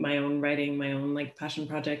own writing, my own like passion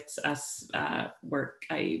projects as work,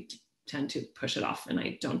 I tend to push it off and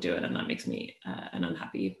I don't do it, and that makes me an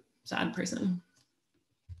unhappy, sad person.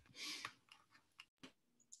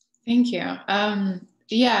 Thank you.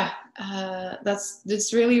 Yeah,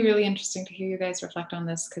 that's really, really interesting to hear you guys reflect on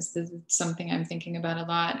this, because this is something I'm thinking about a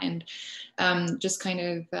lot, and just kind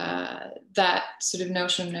of that sort of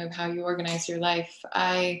notion of how you organize your life.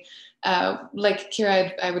 I like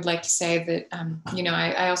Kira, I would like to say that you know,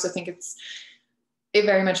 I also think it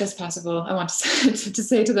very much is possible. I want to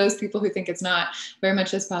say to those people who think it's not, very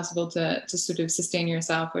much is possible to sort of sustain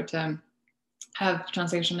yourself, or to have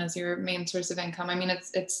translation as your main source of income. I mean,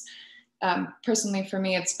 it's personally for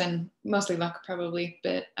me, it's been mostly luck probably,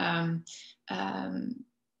 but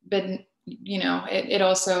you know, it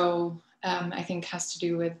also I think has to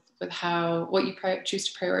do with what you choose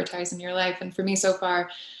to prioritize in your life. And for me so far,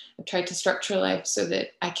 I've tried to structure life so that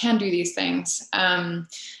I can do these things. I'm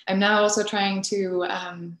now also trying to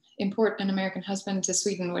import an American husband to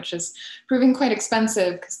Sweden, which is proving quite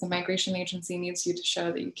expensive, because the migration agency needs you to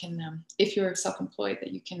show that you can, if you're self-employed,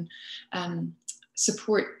 that you can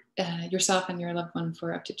support yourself and your loved one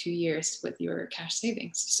for up to 2 years with your cash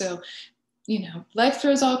savings. So, you know, life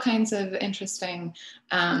throws all kinds of interesting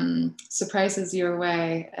surprises your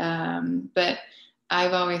way, but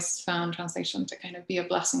I've always found translation to kind of be a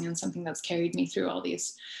blessing and something that's carried me through all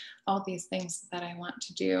these things that I want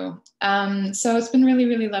to do. So it's been really,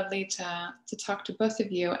 really lovely to talk to both of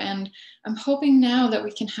you. And I'm hoping now that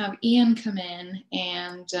we can have Ian come in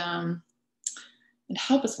and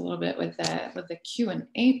help us a little bit with the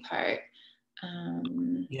Q&A part.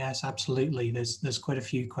 Yes, absolutely. There's quite a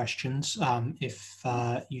few questions. If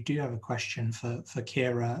you do have a question for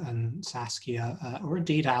Kira and Saskia, or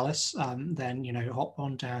indeed Alice, then, you know, hop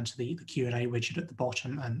on down to the Q&A widget at the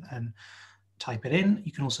bottom and type it in.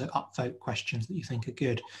 You can also upvote questions that you think are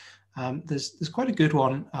good. There's quite a good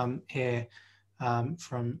one here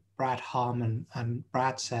from Brad Harmon, and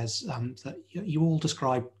Brad says that you all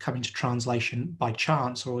describe coming to translation by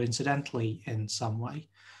chance or incidentally in some way.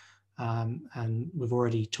 And we've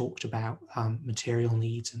already talked about material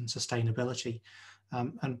needs and sustainability.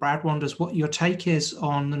 And Brad wonders what your take is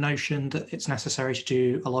on the notion that it's necessary to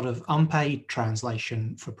do a lot of unpaid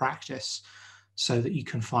translation for practice so that you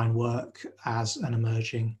can find work as an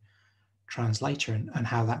emerging translator, and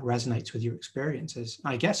how that resonates with your experiences.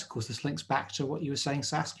 I guess, of course, this links back to what you were saying,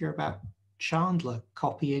 Saskia, about Chandler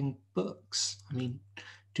copying books. I mean,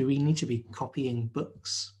 do we need to be copying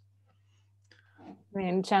books? I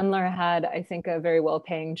mean, Chandler had, I think, a very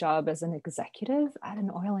well-paying job as an executive at an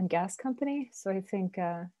oil and gas company. So I think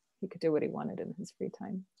he could do what he wanted in his free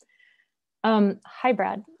time. Hi,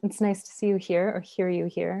 Brad. It's nice to see you here, or hear you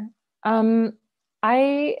here.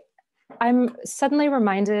 I'm suddenly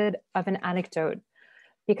reminded of an anecdote,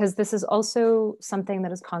 because this is also something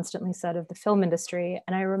that is constantly said of the film industry.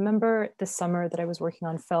 And I remember this summer that I was working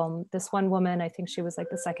on film, this one woman, I think she was like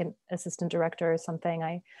the second assistant director or something,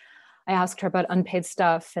 I asked her about unpaid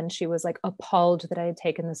stuff, and she was like appalled that I had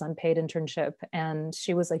taken this unpaid internship. And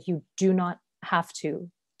she was like, you do not have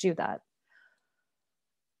to do that.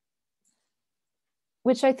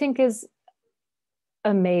 Which I think is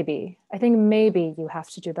a maybe. I think maybe you have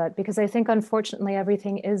to do that, because I think unfortunately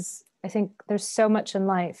everything is, I think there's so much in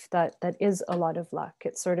life that is a lot of luck.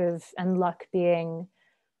 It's sort of, and luck being,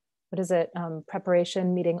 what is it?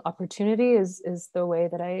 Preparation meeting opportunity is the way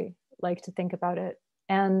that I like to think about it.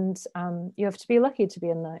 And you have to be lucky to be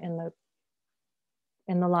in the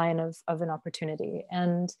line of an opportunity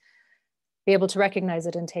and be able to recognize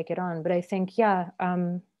it and take it on. But I think, yeah,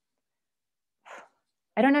 I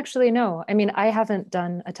don't actually know. I mean, I haven't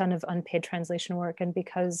done a ton of unpaid translation work, and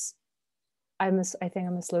because I think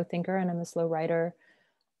I'm a slow thinker and I'm a slow writer,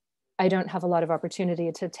 I don't have a lot of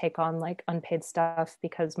opportunity to take on like unpaid stuff,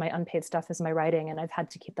 because my unpaid stuff is my writing, and I've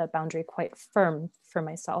had to keep that boundary quite firm for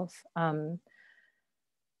myself.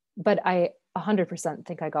 But I 100%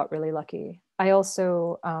 think I got really lucky. I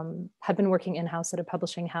also had been working in-house at a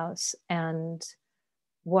publishing house, and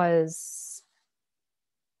was,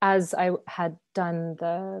 as I had done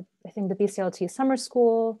I think the BCLT summer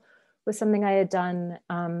school was something I had done.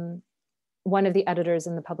 One of the editors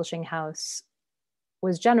in the publishing house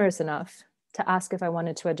was generous enough to ask if I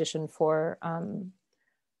wanted to audition for a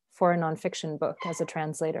nonfiction book as a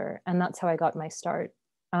translator. And that's how I got my start.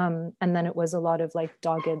 And then it was a lot of like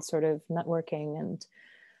dogged sort of networking and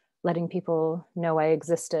letting people know I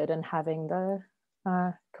existed, and having the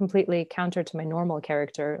completely counter to my normal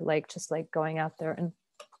character, like just like going out there and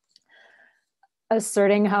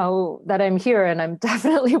asserting that I'm here and I'm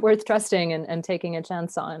definitely worth trusting and taking a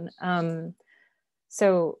chance on.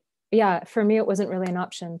 So yeah, for me, it wasn't really an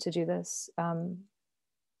option to do this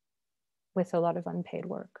with a lot of unpaid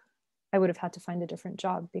work. I would have had to find a different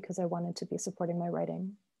job because I wanted to be supporting my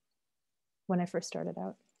writing when I first started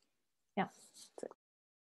out. Yeah.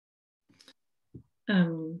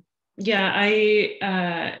 Yeah,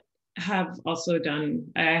 I have done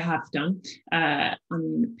a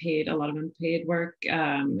lot of unpaid work.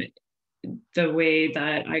 The way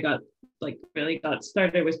that I really got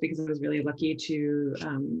started was because I was really lucky to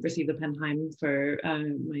receive the Penheim for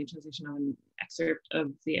my translation of an excerpt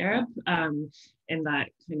of the Arab, and that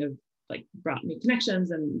kind of like brought me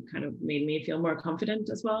connections and kind of made me feel more confident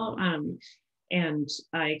as well. And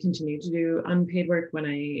I continue to do unpaid work when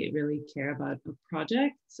I really care about a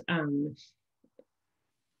project.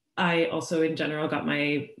 I also in general got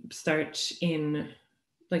my start in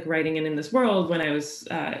like writing and in this world when I was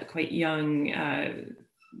quite young,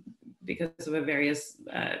 because of various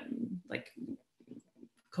like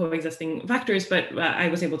coexisting factors, but I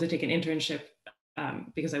was able to take an internship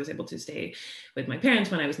because I was able to stay with my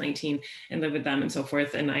parents when I was 19 and live with them and so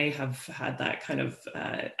forth. And I have had that kind of,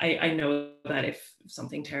 I know that if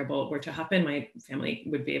something terrible were to happen, my family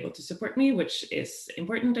would be able to support me, which is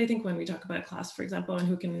important, I think, when we talk about class, for example, and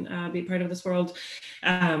who can be part of this world.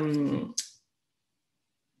 I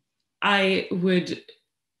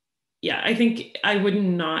think I would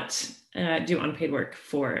not do unpaid work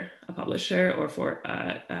for a publisher or for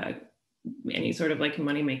any sort of like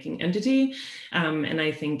money-making entity. And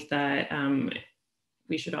I think that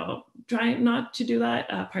we should all try not to do that,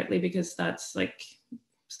 partly because that's like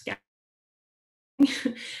scary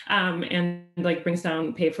and like brings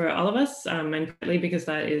down pay for all of us, and partly because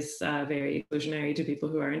that is very exclusionary to people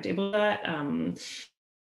who aren't able to do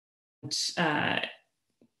that.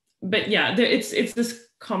 But yeah, it's this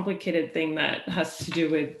complicated thing that has to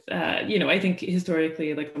do with, I think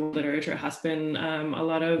historically, like literature has been a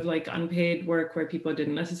lot of like unpaid work where people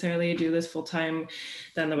didn't necessarily do this full time.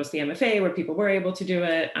 Then there was the MFA where people were able to do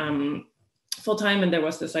it full time, and there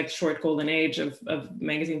was this like short golden age of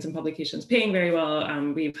magazines and publications paying very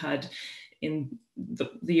well. We've had in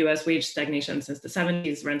the US wage stagnation since the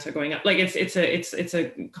 70s, rents are going up. Like it's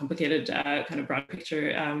a complicated kind of broad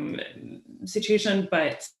picture situation,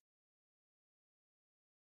 but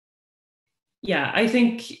yeah, I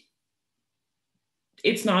think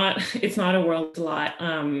it's not a world lot,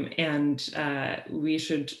 and we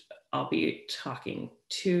should all be talking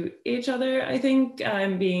to each other, I think,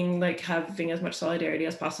 being like having as much solidarity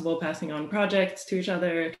as possible, passing on projects to each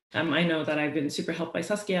other. I know that I've been super helped by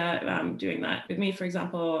Saskia doing that with me, for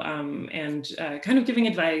example, and kind of giving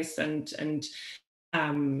advice and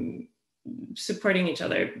supporting each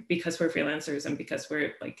other because we're freelancers and because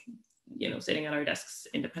we're like, sitting at our desks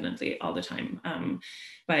independently all the time.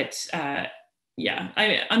 But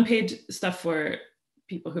unpaid stuff for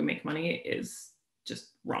people who make money is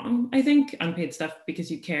just wrong, I think. Unpaid stuff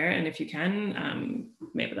because you care, and if you can,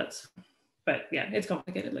 maybe that's, but yeah, it's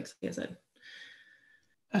complicated, like Saskia said.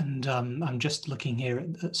 And I'm just looking here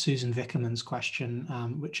at Susan Vickerman's question,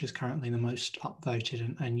 which is currently the most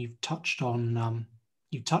upvoted, and you've touched on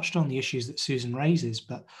the issues that Susan raises,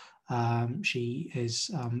 but she is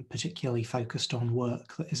particularly focused on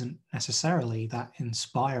work that isn't necessarily that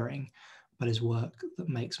inspiring, but is work that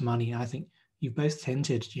makes money. I think you both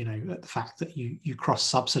hinted, at the fact that you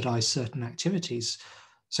cross-subsidize certain activities.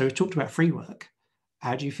 So we've talked about free work.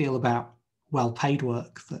 How do you feel about well-paid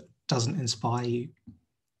work that doesn't inspire you?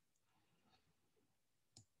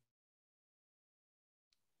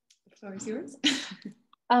 The floor is yours.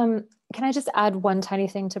 Can I just add one tiny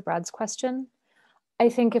thing to Brad's question? I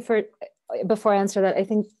think before I answer that, I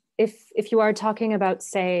think if you are talking about,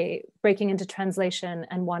 say, breaking into translation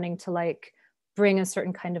and wanting to like bring a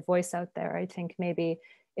certain kind of voice out there, I think maybe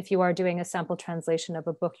if you are doing a sample translation of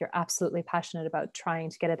a book, you're absolutely passionate about trying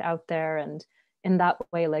to get it out there, and in that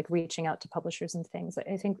way, like reaching out to publishers and things.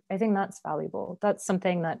 I think that's valuable. That's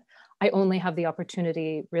something that I only have the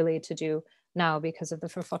opportunity really to do now because of the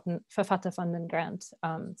Författarfonden grant.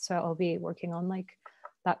 So I'll be working on like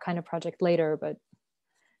that kind of project later, but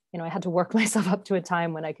you know, I had to work myself up to a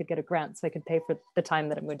time when I could get a grant so I could pay for the time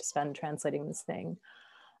that I'm going to spend translating this thing.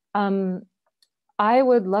 I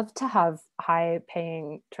would love to have high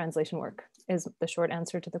paying translation work is the short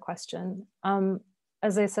answer to the question.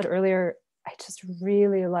 As I said earlier, I just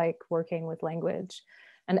really like working with language,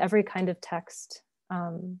 and every kind of text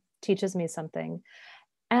teaches me something.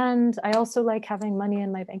 And I also like having money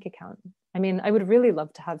in my bank account. I mean, I would really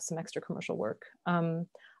love to have some extra commercial work.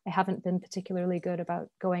 I haven't been particularly good about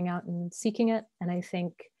going out and seeking it. And I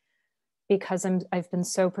think because I've been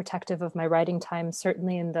so protective of my writing time,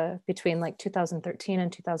 certainly in the between like 2013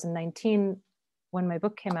 and 2019, when my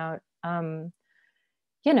book came out,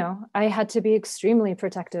 you know, I had to be extremely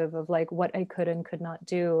protective of like what I could and could not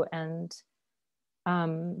do. And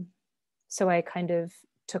so I kind of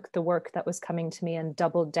took the work that was coming to me and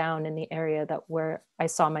doubled down in the area that where I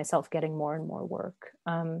saw myself getting more and more work.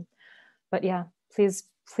 But yeah, please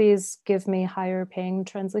give me higher paying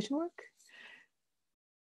translation work.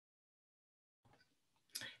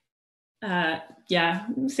 Yeah,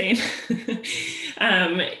 same.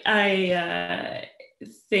 I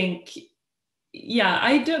think, yeah,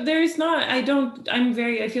 I feel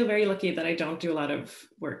very lucky that I don't do a lot of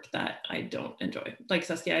work that I don't enjoy. Like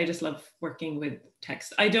Saskia, I just love working with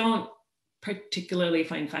text. I don't particularly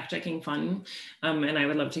find fact-checking fun, and I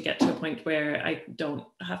would love to get to a point where I don't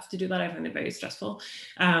have to do that. I find it very stressful.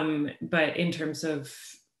 But in terms of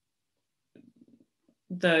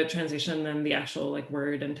the translation and the actual like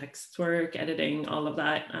word and text work, editing, all of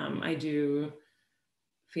that, I do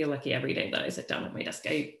feel lucky every day that I sit down at my desk.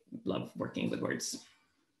 I love working with words.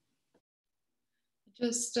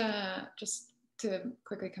 Just to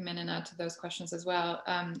quickly come in and add to those questions as well.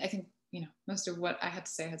 I think, you know, most of what I had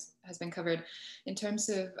to say has been covered. In terms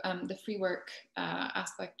of the free work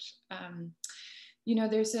aspect, you know,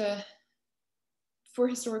 for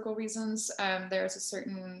historical reasons, there's a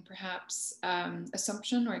certain perhaps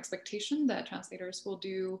assumption or expectation that translators will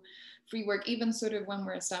do free work, even sort of when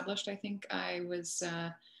we're established. I think I was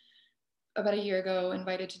about a year ago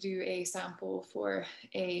invited to do a sample for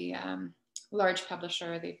a large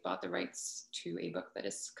publisher. They bought the rights to a book that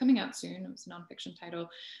is coming out soon. It was a nonfiction title.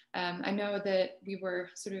 I know that we were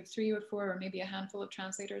sort of 3 or 4 or maybe a handful of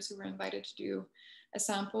translators who were invited to do a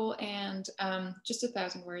sample, and just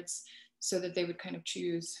 1,000 words, so that they would kind of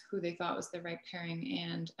choose who they thought was the right pairing.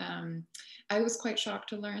 And I was quite shocked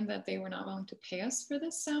to learn that they were not willing to pay us for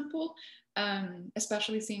this sample,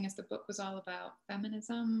 especially seeing as the book was all about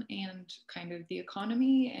feminism and kind of the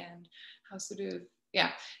economy and how sort of,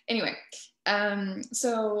 yeah, anyway.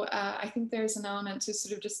 So I think there's an element to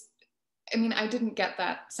sort of just, I mean, I didn't get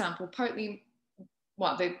that sample partly,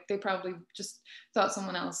 well, they probably just thought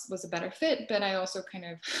someone else was a better fit, but I also kind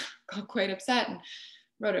of got quite upset and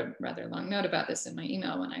wrote a rather long note about this in my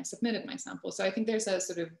email when I submitted my sample. So I think there's a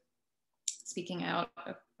sort of speaking out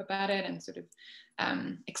about it and sort of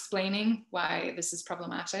explaining why this is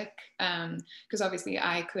problematic. Because obviously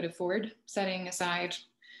I could afford setting aside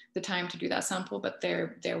the time to do that sample, but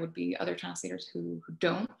there would be other translators who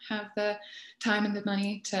don't have the time and the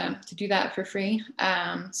money to do that for free.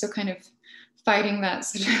 So kind of fighting that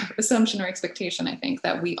sort of assumption or expectation, I think,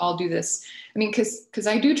 that we all do this. I mean, because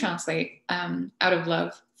I do translate out of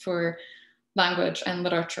love for language and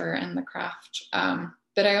literature and the craft,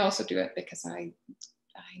 but I also do it because I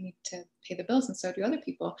need to pay the bills, and so do other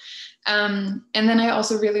people. And then I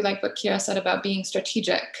also really like what Kira said about being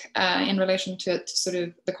strategic in relation to sort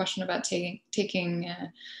of the question about taking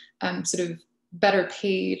sort of better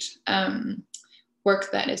paid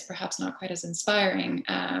work that is perhaps not quite as inspiring.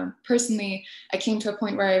 Personally, I came to a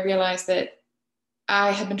point where I realized that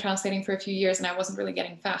I had been translating for a few years and I wasn't really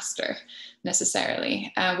getting faster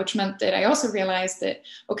necessarily, which meant that I also realized that,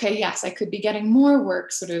 okay, yes, I could be getting more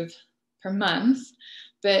work sort of per month,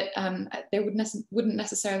 but there wouldn't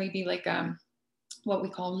necessarily be like what we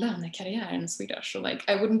call lönekarriär in Swedish, or like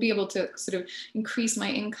I wouldn't be able to sort of increase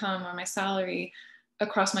my income or my salary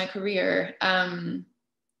across my career. And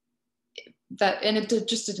it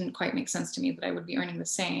just didn't quite make sense to me that I would be earning the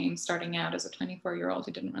same starting out as a 24-year-old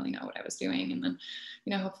who didn't really know what I was doing. And then,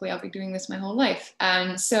 you know, hopefully I'll be doing this my whole life.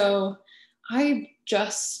 And so I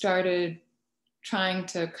just started trying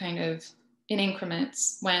to kind of, in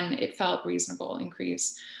increments, when it felt reasonable,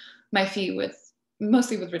 increase my fee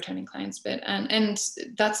mostly with returning clients. But and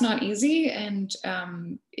that's not easy, and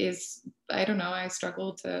I don't know, I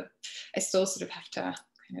still sort of have to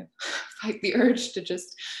kind of fight the urge to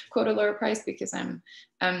just quote a lower price because I'm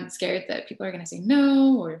scared that people are going to say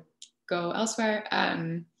no or go elsewhere.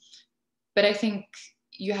 But I think,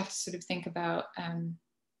 you have to sort of think about,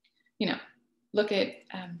 you know, look at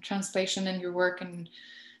translation and your work and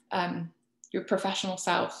your professional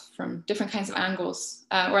self from different kinds of angles,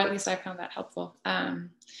 or at least I found that helpful.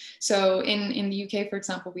 So in the UK, for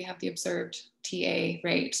example, we have the observed TA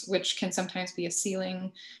rate, which can sometimes be a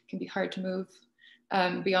ceiling, can be hard to move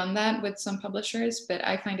beyond that with some publishers, but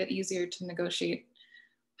I find it easier to negotiate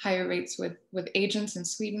higher rates with agents in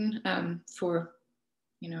Sweden for,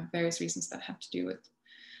 you know, various reasons that have to do with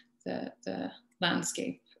the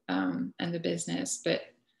landscape and the business, but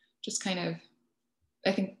just kind of,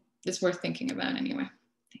 I think it's worth thinking about anyway.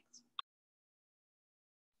 Thanks.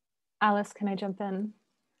 Alice, can I jump in?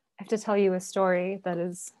 I have to tell you a story that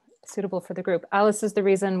is suitable for the group. Alice is the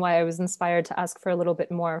reason why I was inspired to ask for a little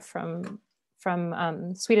bit more from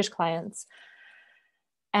Swedish clients.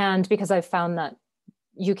 And because I've found that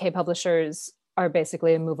UK publishers are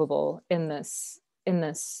basically immovable in this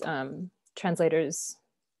translators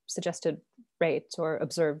suggested rate or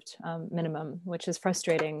observed minimum, which is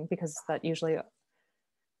frustrating because that usually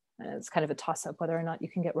it's kind of a toss-up whether or not you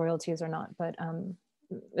can get royalties or not. But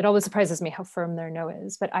it always surprises me how firm their no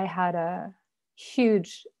is. But I had a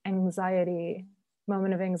huge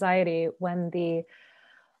moment of anxiety when the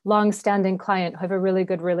long-standing client who I have a really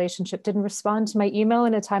good relationship didn't respond to my email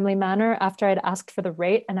in a timely manner after I'd asked for the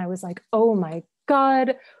rate. And I was like, oh my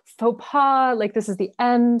God, faux pas, like this is the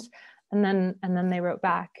end. And then they wrote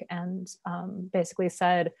back and basically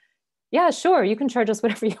said, yeah, sure, you can charge us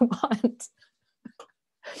whatever you want.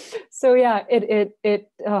 So yeah,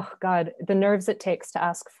 oh God, the nerves it takes to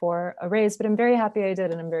ask for a raise, but I'm very happy I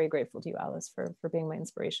did. And I'm very grateful to you, Alice, for being my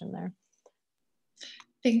inspiration there.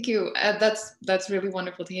 Thank you. That's really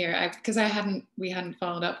wonderful to hear. Because we hadn't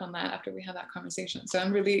followed up on that after we had that conversation. So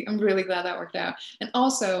I'm really glad that worked out. And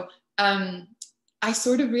also, I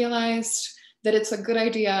sort of realized that it's a good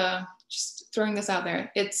idea, just throwing this out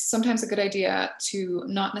there, it's sometimes a good idea to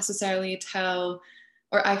not necessarily tell,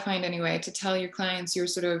 or I find anyway, to tell your clients your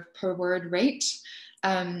sort of per word rate,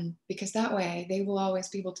 because that way they will always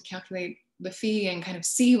be able to calculate the fee and kind of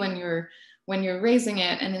see when you're raising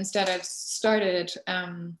it. And instead I've started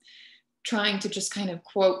trying to just kind of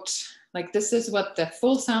quote, like, this is what the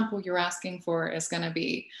full sample you're asking for is going to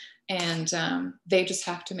be. And they just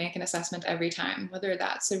have to make an assessment every time, whether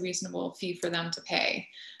that's a reasonable fee for them to pay.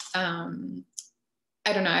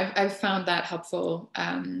 I don't know, I've found that helpful.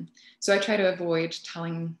 So I try to avoid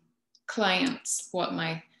telling clients what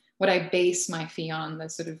I base my fee on, the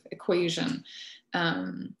sort of equation.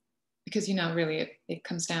 Because, you know, really it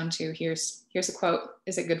comes down to here's a quote.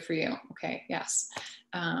 Is it good for you? Okay, yes.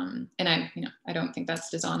 And I don't think that's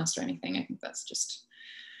dishonest or anything. I think that's just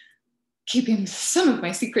keeping some of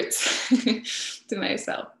my secrets to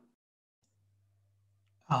myself.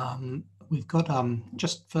 We've got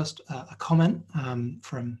just first a comment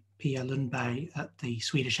from Pia Lundberg at the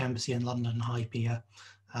Swedish Embassy in London. Hi, Pia.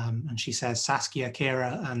 And she says, Saskia,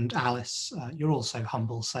 Kira and Alice, you're all so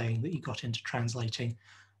humble saying that you got into translating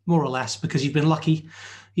more or less because you've been lucky.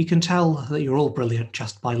 You can tell that you're all brilliant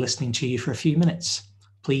just by listening to you for a few minutes.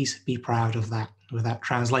 Please be proud of that. Without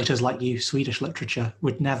translators like you, Swedish literature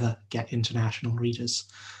would never get international readers.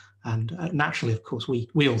 And naturally, of course, we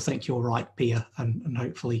all think you're right, Pia, and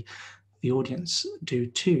hopefully the audience do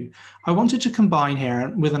too. I wanted to combine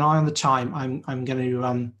here, with an eye on the time, I'm going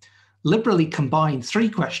to liberally combine three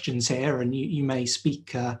questions here, and you may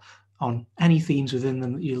speak on any themes within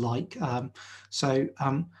them that you like. So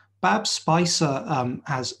Babs Spicer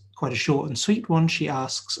has quite a short and sweet one. She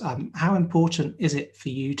asks, how important is it for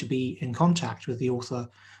you to be in contact with the author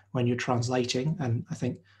when you're translating? And I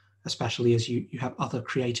think especially as you have other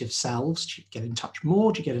creative selves, do you get in touch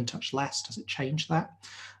more? Do you get in touch less? Does it change that?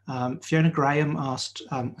 Fiona Graham asked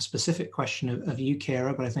a specific question of you,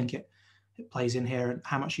 Kira, but I think it plays in here,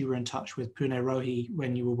 how much you were in touch with Pune Rohi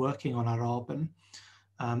when you were working on Araben.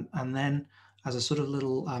 And then as a sort of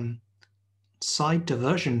little side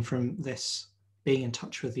diversion from this being in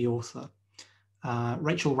touch with the author,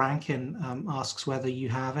 Rachel Rankin asks whether you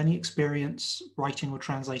have any experience writing or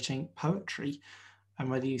translating poetry, and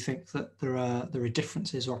whether you think that there are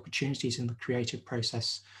differences or opportunities in the creative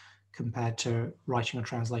process compared to writing or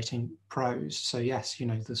translating prose. So yes, you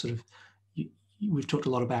know, the sort of, we've talked a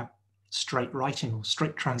lot about straight writing or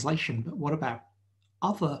straight translation, but what about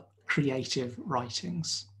other creative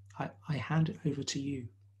writings? I hand it over to you.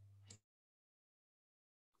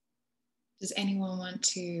 Does anyone want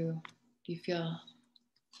to, do you feel,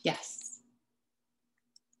 yes.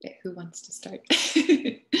 Who wants to start?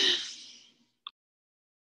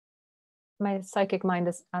 My psychic mind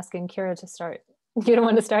is asking Kira to start. You don't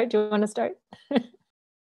want to start? Do you want to start?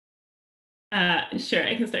 Sure,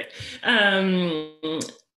 I can start.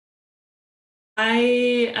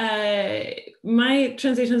 My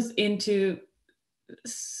translations into,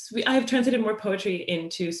 I've translated more poetry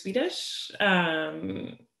into Swedish.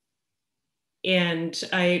 But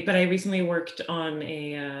I recently worked on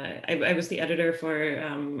I was the editor for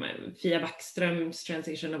Fia Backström's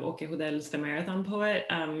translation of Åke Hodell's The Marathon Poet,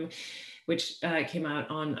 which came out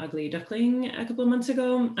on Ugly Duckling a couple of months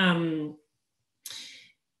ago.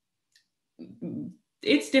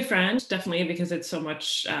 It's different, definitely, because it's so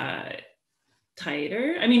much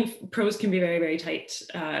tighter. I mean, prose can be very, very tight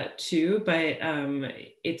too, but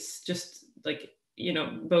it's just like, you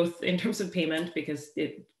know, both in terms of payment, because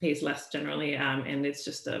it pays less generally, and it's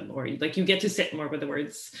just more like you get to sit more with the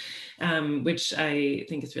words, which I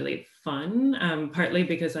think is really fun, partly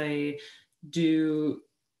because I do,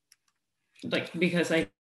 like, because I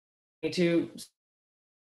need to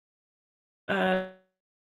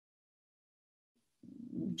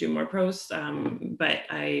do more prose, but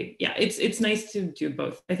it's nice to do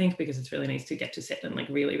both, I think, because it's really nice to get to sit and like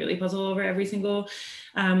really, really puzzle over every single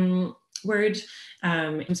word.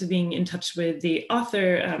 In terms of being in touch with the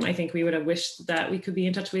author, I think we would have wished that we could be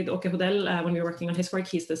in touch with Åke Hodell when we were working on his work.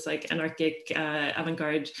 He's this like anarchic,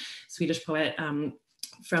 avant-garde Swedish poet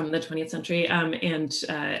from the 20th century, and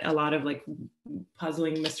a lot of like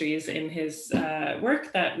puzzling mysteries in his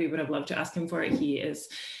work that we would have loved to ask him for. He is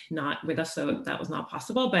not with us, so that was not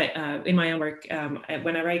possible. But in my own work,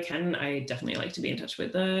 whenever I can, I definitely like to be in touch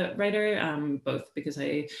with the writer, both because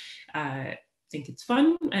I think it's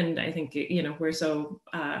fun, and I think, you know, we're so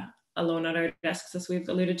alone at our desks, as we've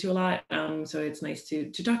alluded to a lot, so it's nice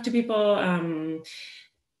to talk to people.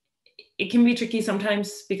 It can be tricky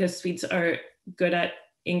sometimes because Swedes are good at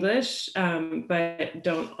English, but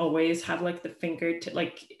don't always have like the fingertip,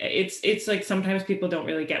 like it's like sometimes people don't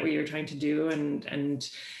really get what you're trying to do, and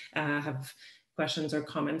have questions or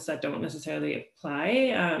comments that don't necessarily apply,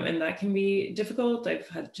 and that can be difficult. I've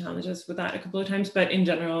had challenges with that a couple of times, but in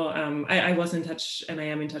general, I was in touch, and I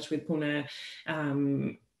am in touch with Pune.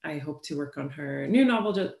 I hope to work on her new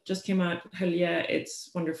novel that just came out, Hölje.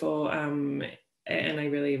 It's wonderful, and I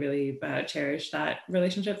really, really cherish that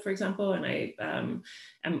relationship, for example, and I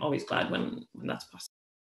am always glad when that's possible.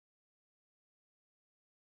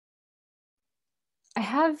 I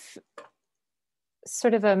have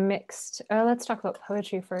sort of a mixed, let's talk about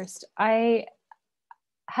poetry first. I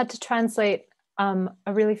had to translate a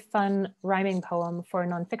really fun rhyming poem for a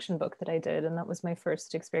nonfiction book that I did, and that was my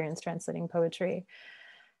first experience translating poetry.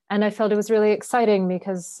 And I felt it was really exciting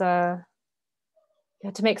because you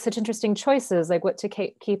had to make such interesting choices, like what to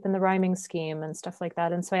keep in the rhyming scheme and stuff like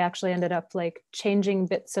that. And so I actually ended up like changing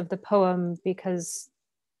bits of the poem because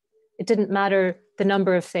it didn't matter the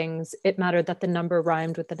number of things, it mattered that the number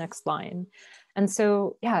rhymed with the next line. And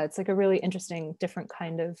so, yeah, it's like a really interesting, different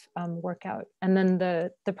kind of workout. And then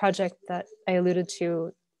the project that I alluded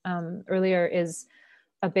to earlier is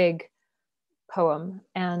a big poem,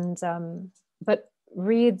 and but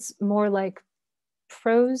reads more like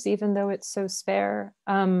prose, even though it's so spare.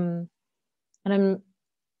 And I'm,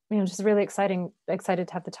 just really excited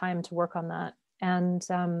to have the time to work on that. And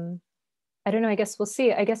I don't know, I guess we'll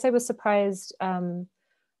see. I guess I was surprised.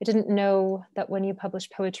 I didn't know that when you publish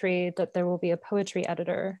poetry that there will be a poetry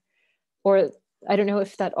editor, or I don't know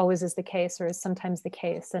if that always is the case or is sometimes the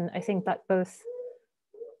case. And I think that both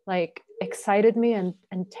like excited me and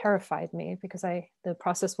terrified me, because the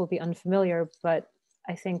process will be unfamiliar, but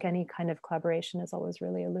I think any kind of collaboration is always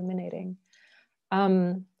really illuminating.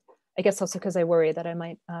 I guess also because I worry that I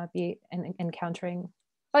might be encountering,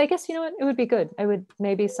 well, I guess, you know what, it would be good.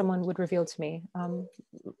 Maybe someone would reveal to me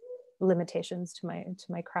limitations to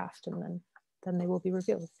my craft, and then they will be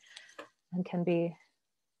revealed and can be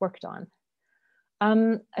worked on.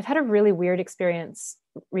 I've had a really weird experience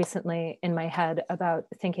recently in my head about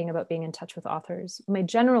thinking about being in touch with authors. My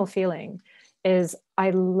general feeling is I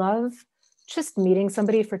love just meeting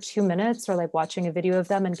somebody for 2 minutes, or like watching a video of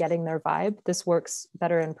them and getting their vibe. This works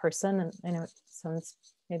better in person, and I know it sounds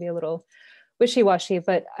maybe a little wishy-washy,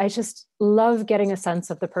 but I just love getting a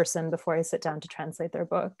sense of the person before I sit down to translate their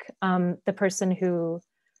book. The person who,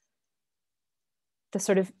 the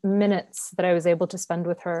sort of minutes that I was able to spend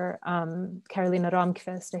with her, Carolina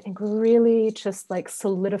Ramqvist, I think really just like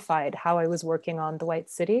solidified how I was working on The White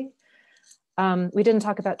City. We didn't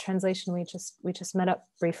talk about translation. We just met up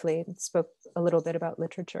briefly and spoke a little bit about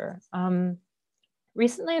literature.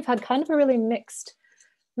 Recently, I've had kind of a really mixed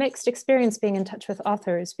experience being in touch with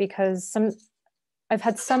authors, because I've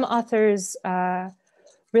had some authors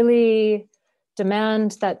really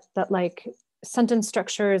demand that like sentence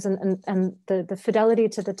structures and the fidelity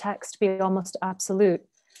to the text be almost absolute.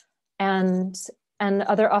 and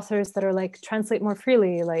other authors that are like, translate more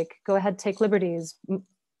freely, like go ahead, take liberties,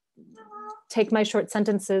 take my short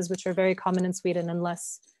sentences, which are very common in Sweden and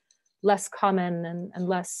less common and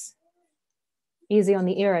less easy on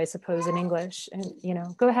the ear, I suppose, in English, and, you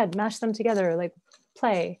know, go ahead, mash them together, like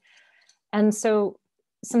play. And so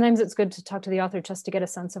sometimes it's good to talk to the author just to get a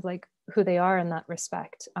sense of like who they are in that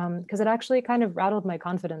respect. Because it actually kind of rattled my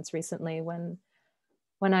confidence recently when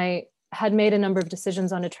I had made a number of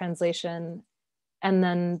decisions on a translation, and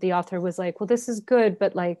then the author was like, well, this is good,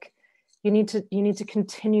 but like, you need to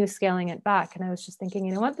continue scaling it back. And I was just thinking,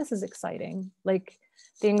 you know what, this is exciting. Like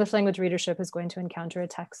the English language readership is going to encounter a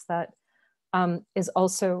text that is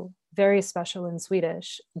also very special in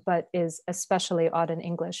Swedish, but is especially odd in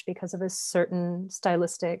English because of a certain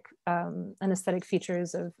stylistic and aesthetic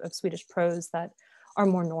features of Swedish prose that are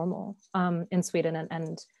more normal in Sweden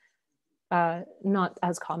and not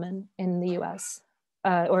as common in the US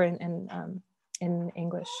or in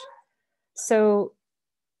English. So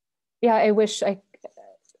yeah, I wish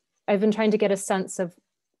I've been trying to get a sense of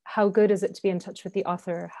how good is it to be in touch with the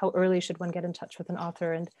author? How early should one get in touch with an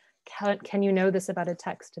author? And can you know this about a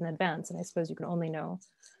text in advance? And I suppose you can only know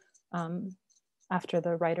after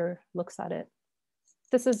the writer looks at it.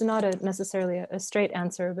 This is not necessarily a straight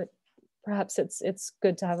answer, but perhaps it's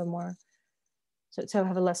good to have to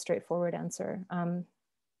have a less straightforward answer.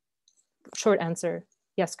 Short answer,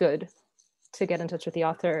 yes, good, to get in touch with the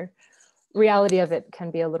author. Reality of it can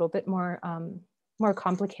be a little bit more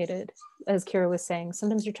complicated, as Kira was saying.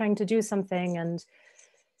 Sometimes you're trying to do something and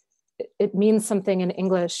it means something in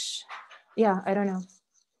English. Yeah, I don't know.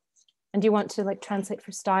 And you want to like translate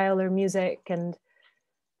for style or music, and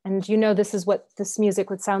you know this is what this music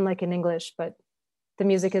would sound like in English, but the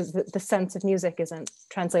music is the sense of music isn't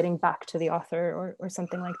translating back to the author or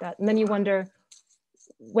something like that. And then you wonder,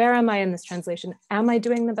 where am I in this translation? Am I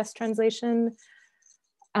doing the best translation?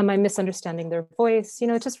 Am I misunderstanding their voice? You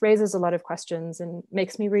know, it just raises a lot of questions and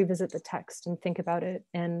makes me revisit the text and think about it.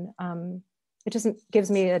 And it just gives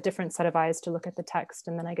me a different set of eyes to look at the text.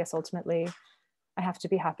 And then I guess ultimately I have to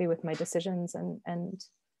be happy with my decisions and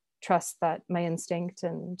trust that my instinct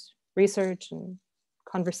and research and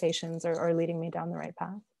conversations are leading me down the right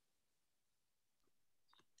path.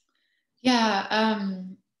 Yeah,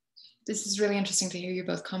 this is really interesting to hear you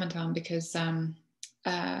both comment on, because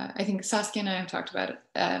I think Saskia and I have talked about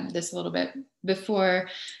this a little bit before.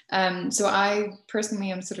 So I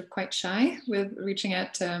personally am sort of quite shy with reaching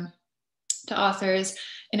out to authors.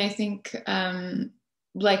 And I think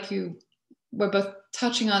like you were both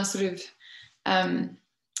touching on sort of,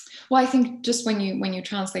 well, I think just when you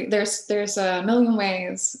translate, there's a million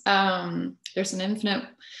ways, there's an infinite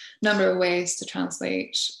number of ways to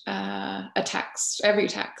translate a text, every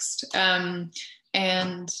text. And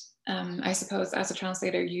I suppose as a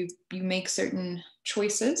translator, you make certain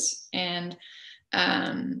choices, and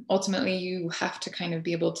ultimately you have to kind of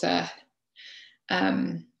be able to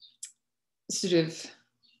sort of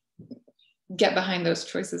get behind those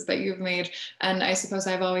choices that you've made. And I suppose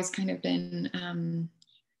I've always kind of been,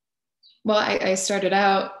 well, I started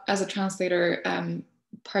out as a translator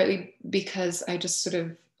partly because I just sort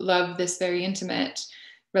of love this very intimate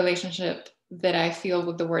relationship that I feel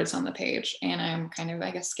with the words on the page. And I'm kind of,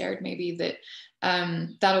 I guess, scared maybe that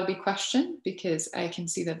that'll be questioned, because I can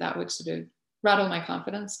see that would sort of rattle my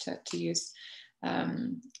confidence, to use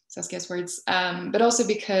Saskia's words, but also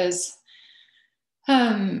because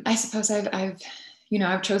I suppose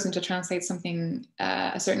I've chosen to translate something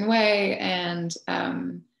a certain way, and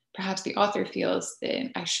perhaps the author feels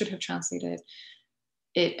that I should have translated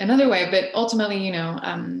it another way. But ultimately,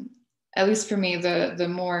 at least for me, the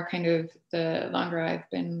more kind of the longer I've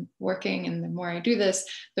been working and the more I do this,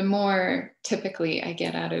 the more typically I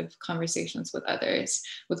get out of conversations with others,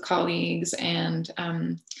 with colleagues, and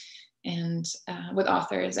with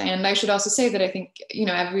authors. And I should also say that I think,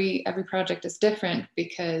 every project is different,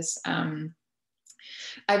 because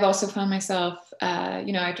I've also found myself,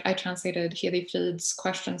 I translated Hedi Frid's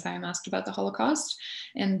Questions I Am Asked About the Holocaust.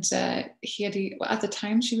 And Hedi, well, at the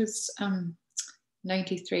time she was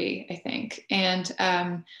 93, I think. And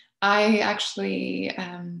I actually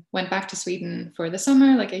went back to Sweden for the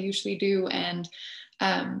summer, like I usually do. And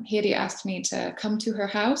Hedi asked me to come to her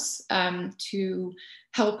house to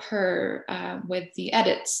help her with the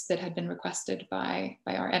edits that had been requested by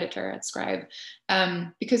our editor at Scribe,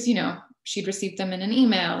 because she'd received them in an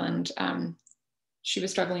email, and she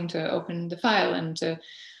was struggling to open the file and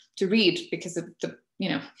to read because of the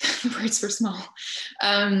the words were small.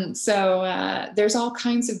 So there's all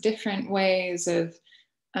kinds of different ways of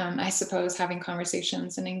I suppose having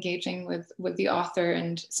conversations and engaging with the author,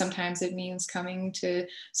 and sometimes it means coming to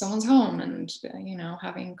someone's home and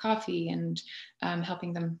having coffee and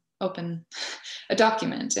helping them open a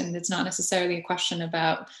document. And it's not necessarily a question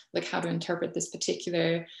about like how to interpret this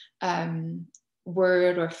particular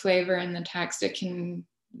word or flavor in the text.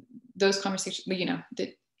 Those conversations,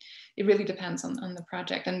 it really depends on the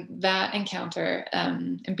project. And that encounter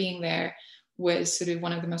and being there was sort of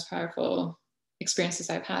one of the most powerful experiences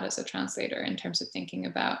I've had as a translator in terms of thinking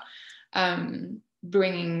about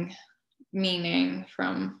bringing meaning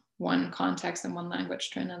from one context and one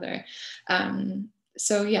language to another.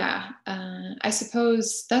 So yeah, I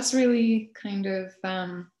suppose that's really kind of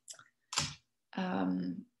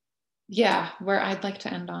where I'd like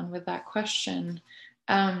to end on with that question.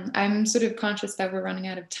 I'm sort of conscious that we're running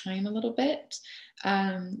out of time a little bit.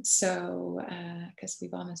 Because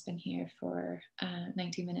we've almost been here for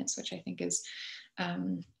 90 minutes, which I think is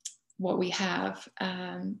what we have.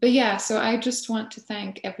 But yeah, so I just want to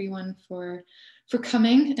thank everyone for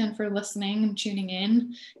coming and for listening and tuning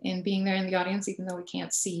in and being there in the audience, even though we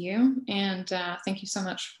can't see you. And thank you so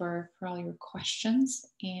much for all your questions.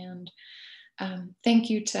 And thank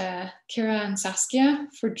you to Kira and Saskia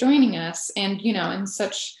for joining us. And, in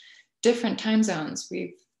such different time zones.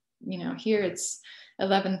 We've, here it's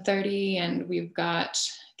 11:30 and we've got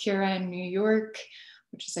Kira in New York,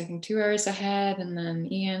 which is I think 2 hours ahead. And then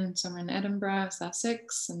Ian somewhere in Edinburgh, so that's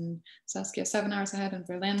 6, and Saskia 7 hours ahead in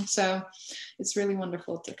Berlin. So it's really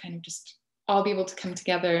wonderful to kind of just all be able to come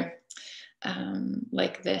together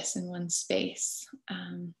like this in one space.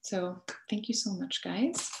 So thank you so much,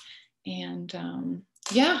 guys. And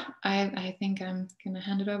I think I'm going to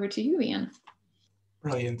hand it over to you, Ian.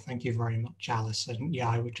 Brilliant. Thank you very much, Alice. And yeah,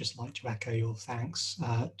 I would just like to echo your thanks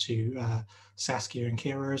to Saskia and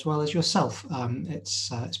Kira, as well as yourself. It's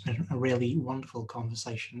been a really wonderful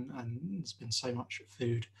conversation, and there's been so much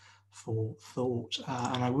food for thought.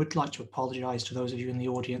 And I would like to apologise to those of you in the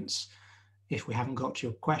audience if we haven't got to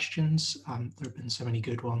your questions. There have been so many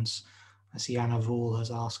good ones. I see Anna Vaughan has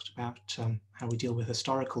asked about how we deal with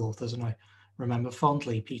historical authors, and I remember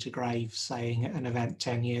fondly Peter Graves saying at an event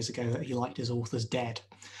 10 years ago that he liked his authors dead.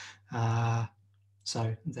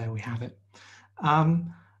 So there we have it.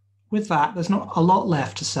 With that, there's not a lot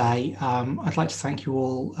left to say. I'd like to thank you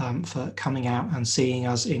all for coming out and seeing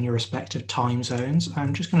us in your respective time zones.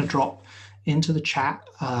 I'm just going to drop into the chat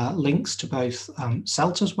links to both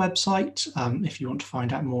Selves' website if you want to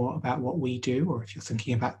find out more about what we do, or if you're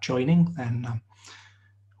thinking about joining, then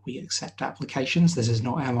we accept applications. This is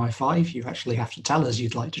not MI5. You actually have to tell us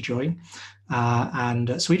you'd like to join.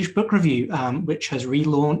 And Swedish Book Review, which has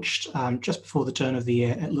relaunched just before the turn of the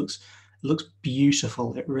year. It looks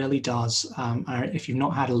beautiful. It really does. If you've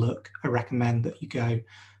not had a look, I recommend that you go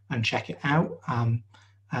and check it out.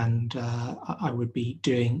 I would be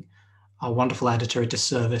doing our wonderful editor a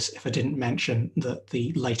disservice if I didn't mention that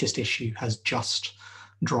the latest issue has just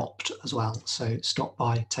dropped as well. So stop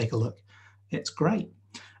by, take a look. It's great.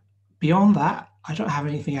 Beyond that, I don't have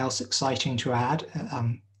anything else exciting to add.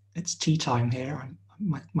 It's tea time here.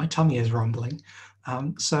 My tummy is rumbling.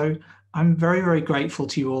 So I'm very, very grateful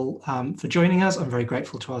to you all for joining us. I'm very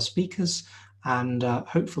grateful to our speakers, and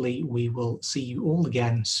hopefully we will see you all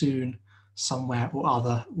again soon, somewhere or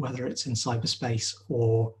other, whether it's in cyberspace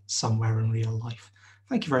or somewhere in real life.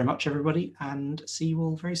 Thank you very much, everybody, and see you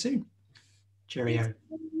all very soon. Cheerio.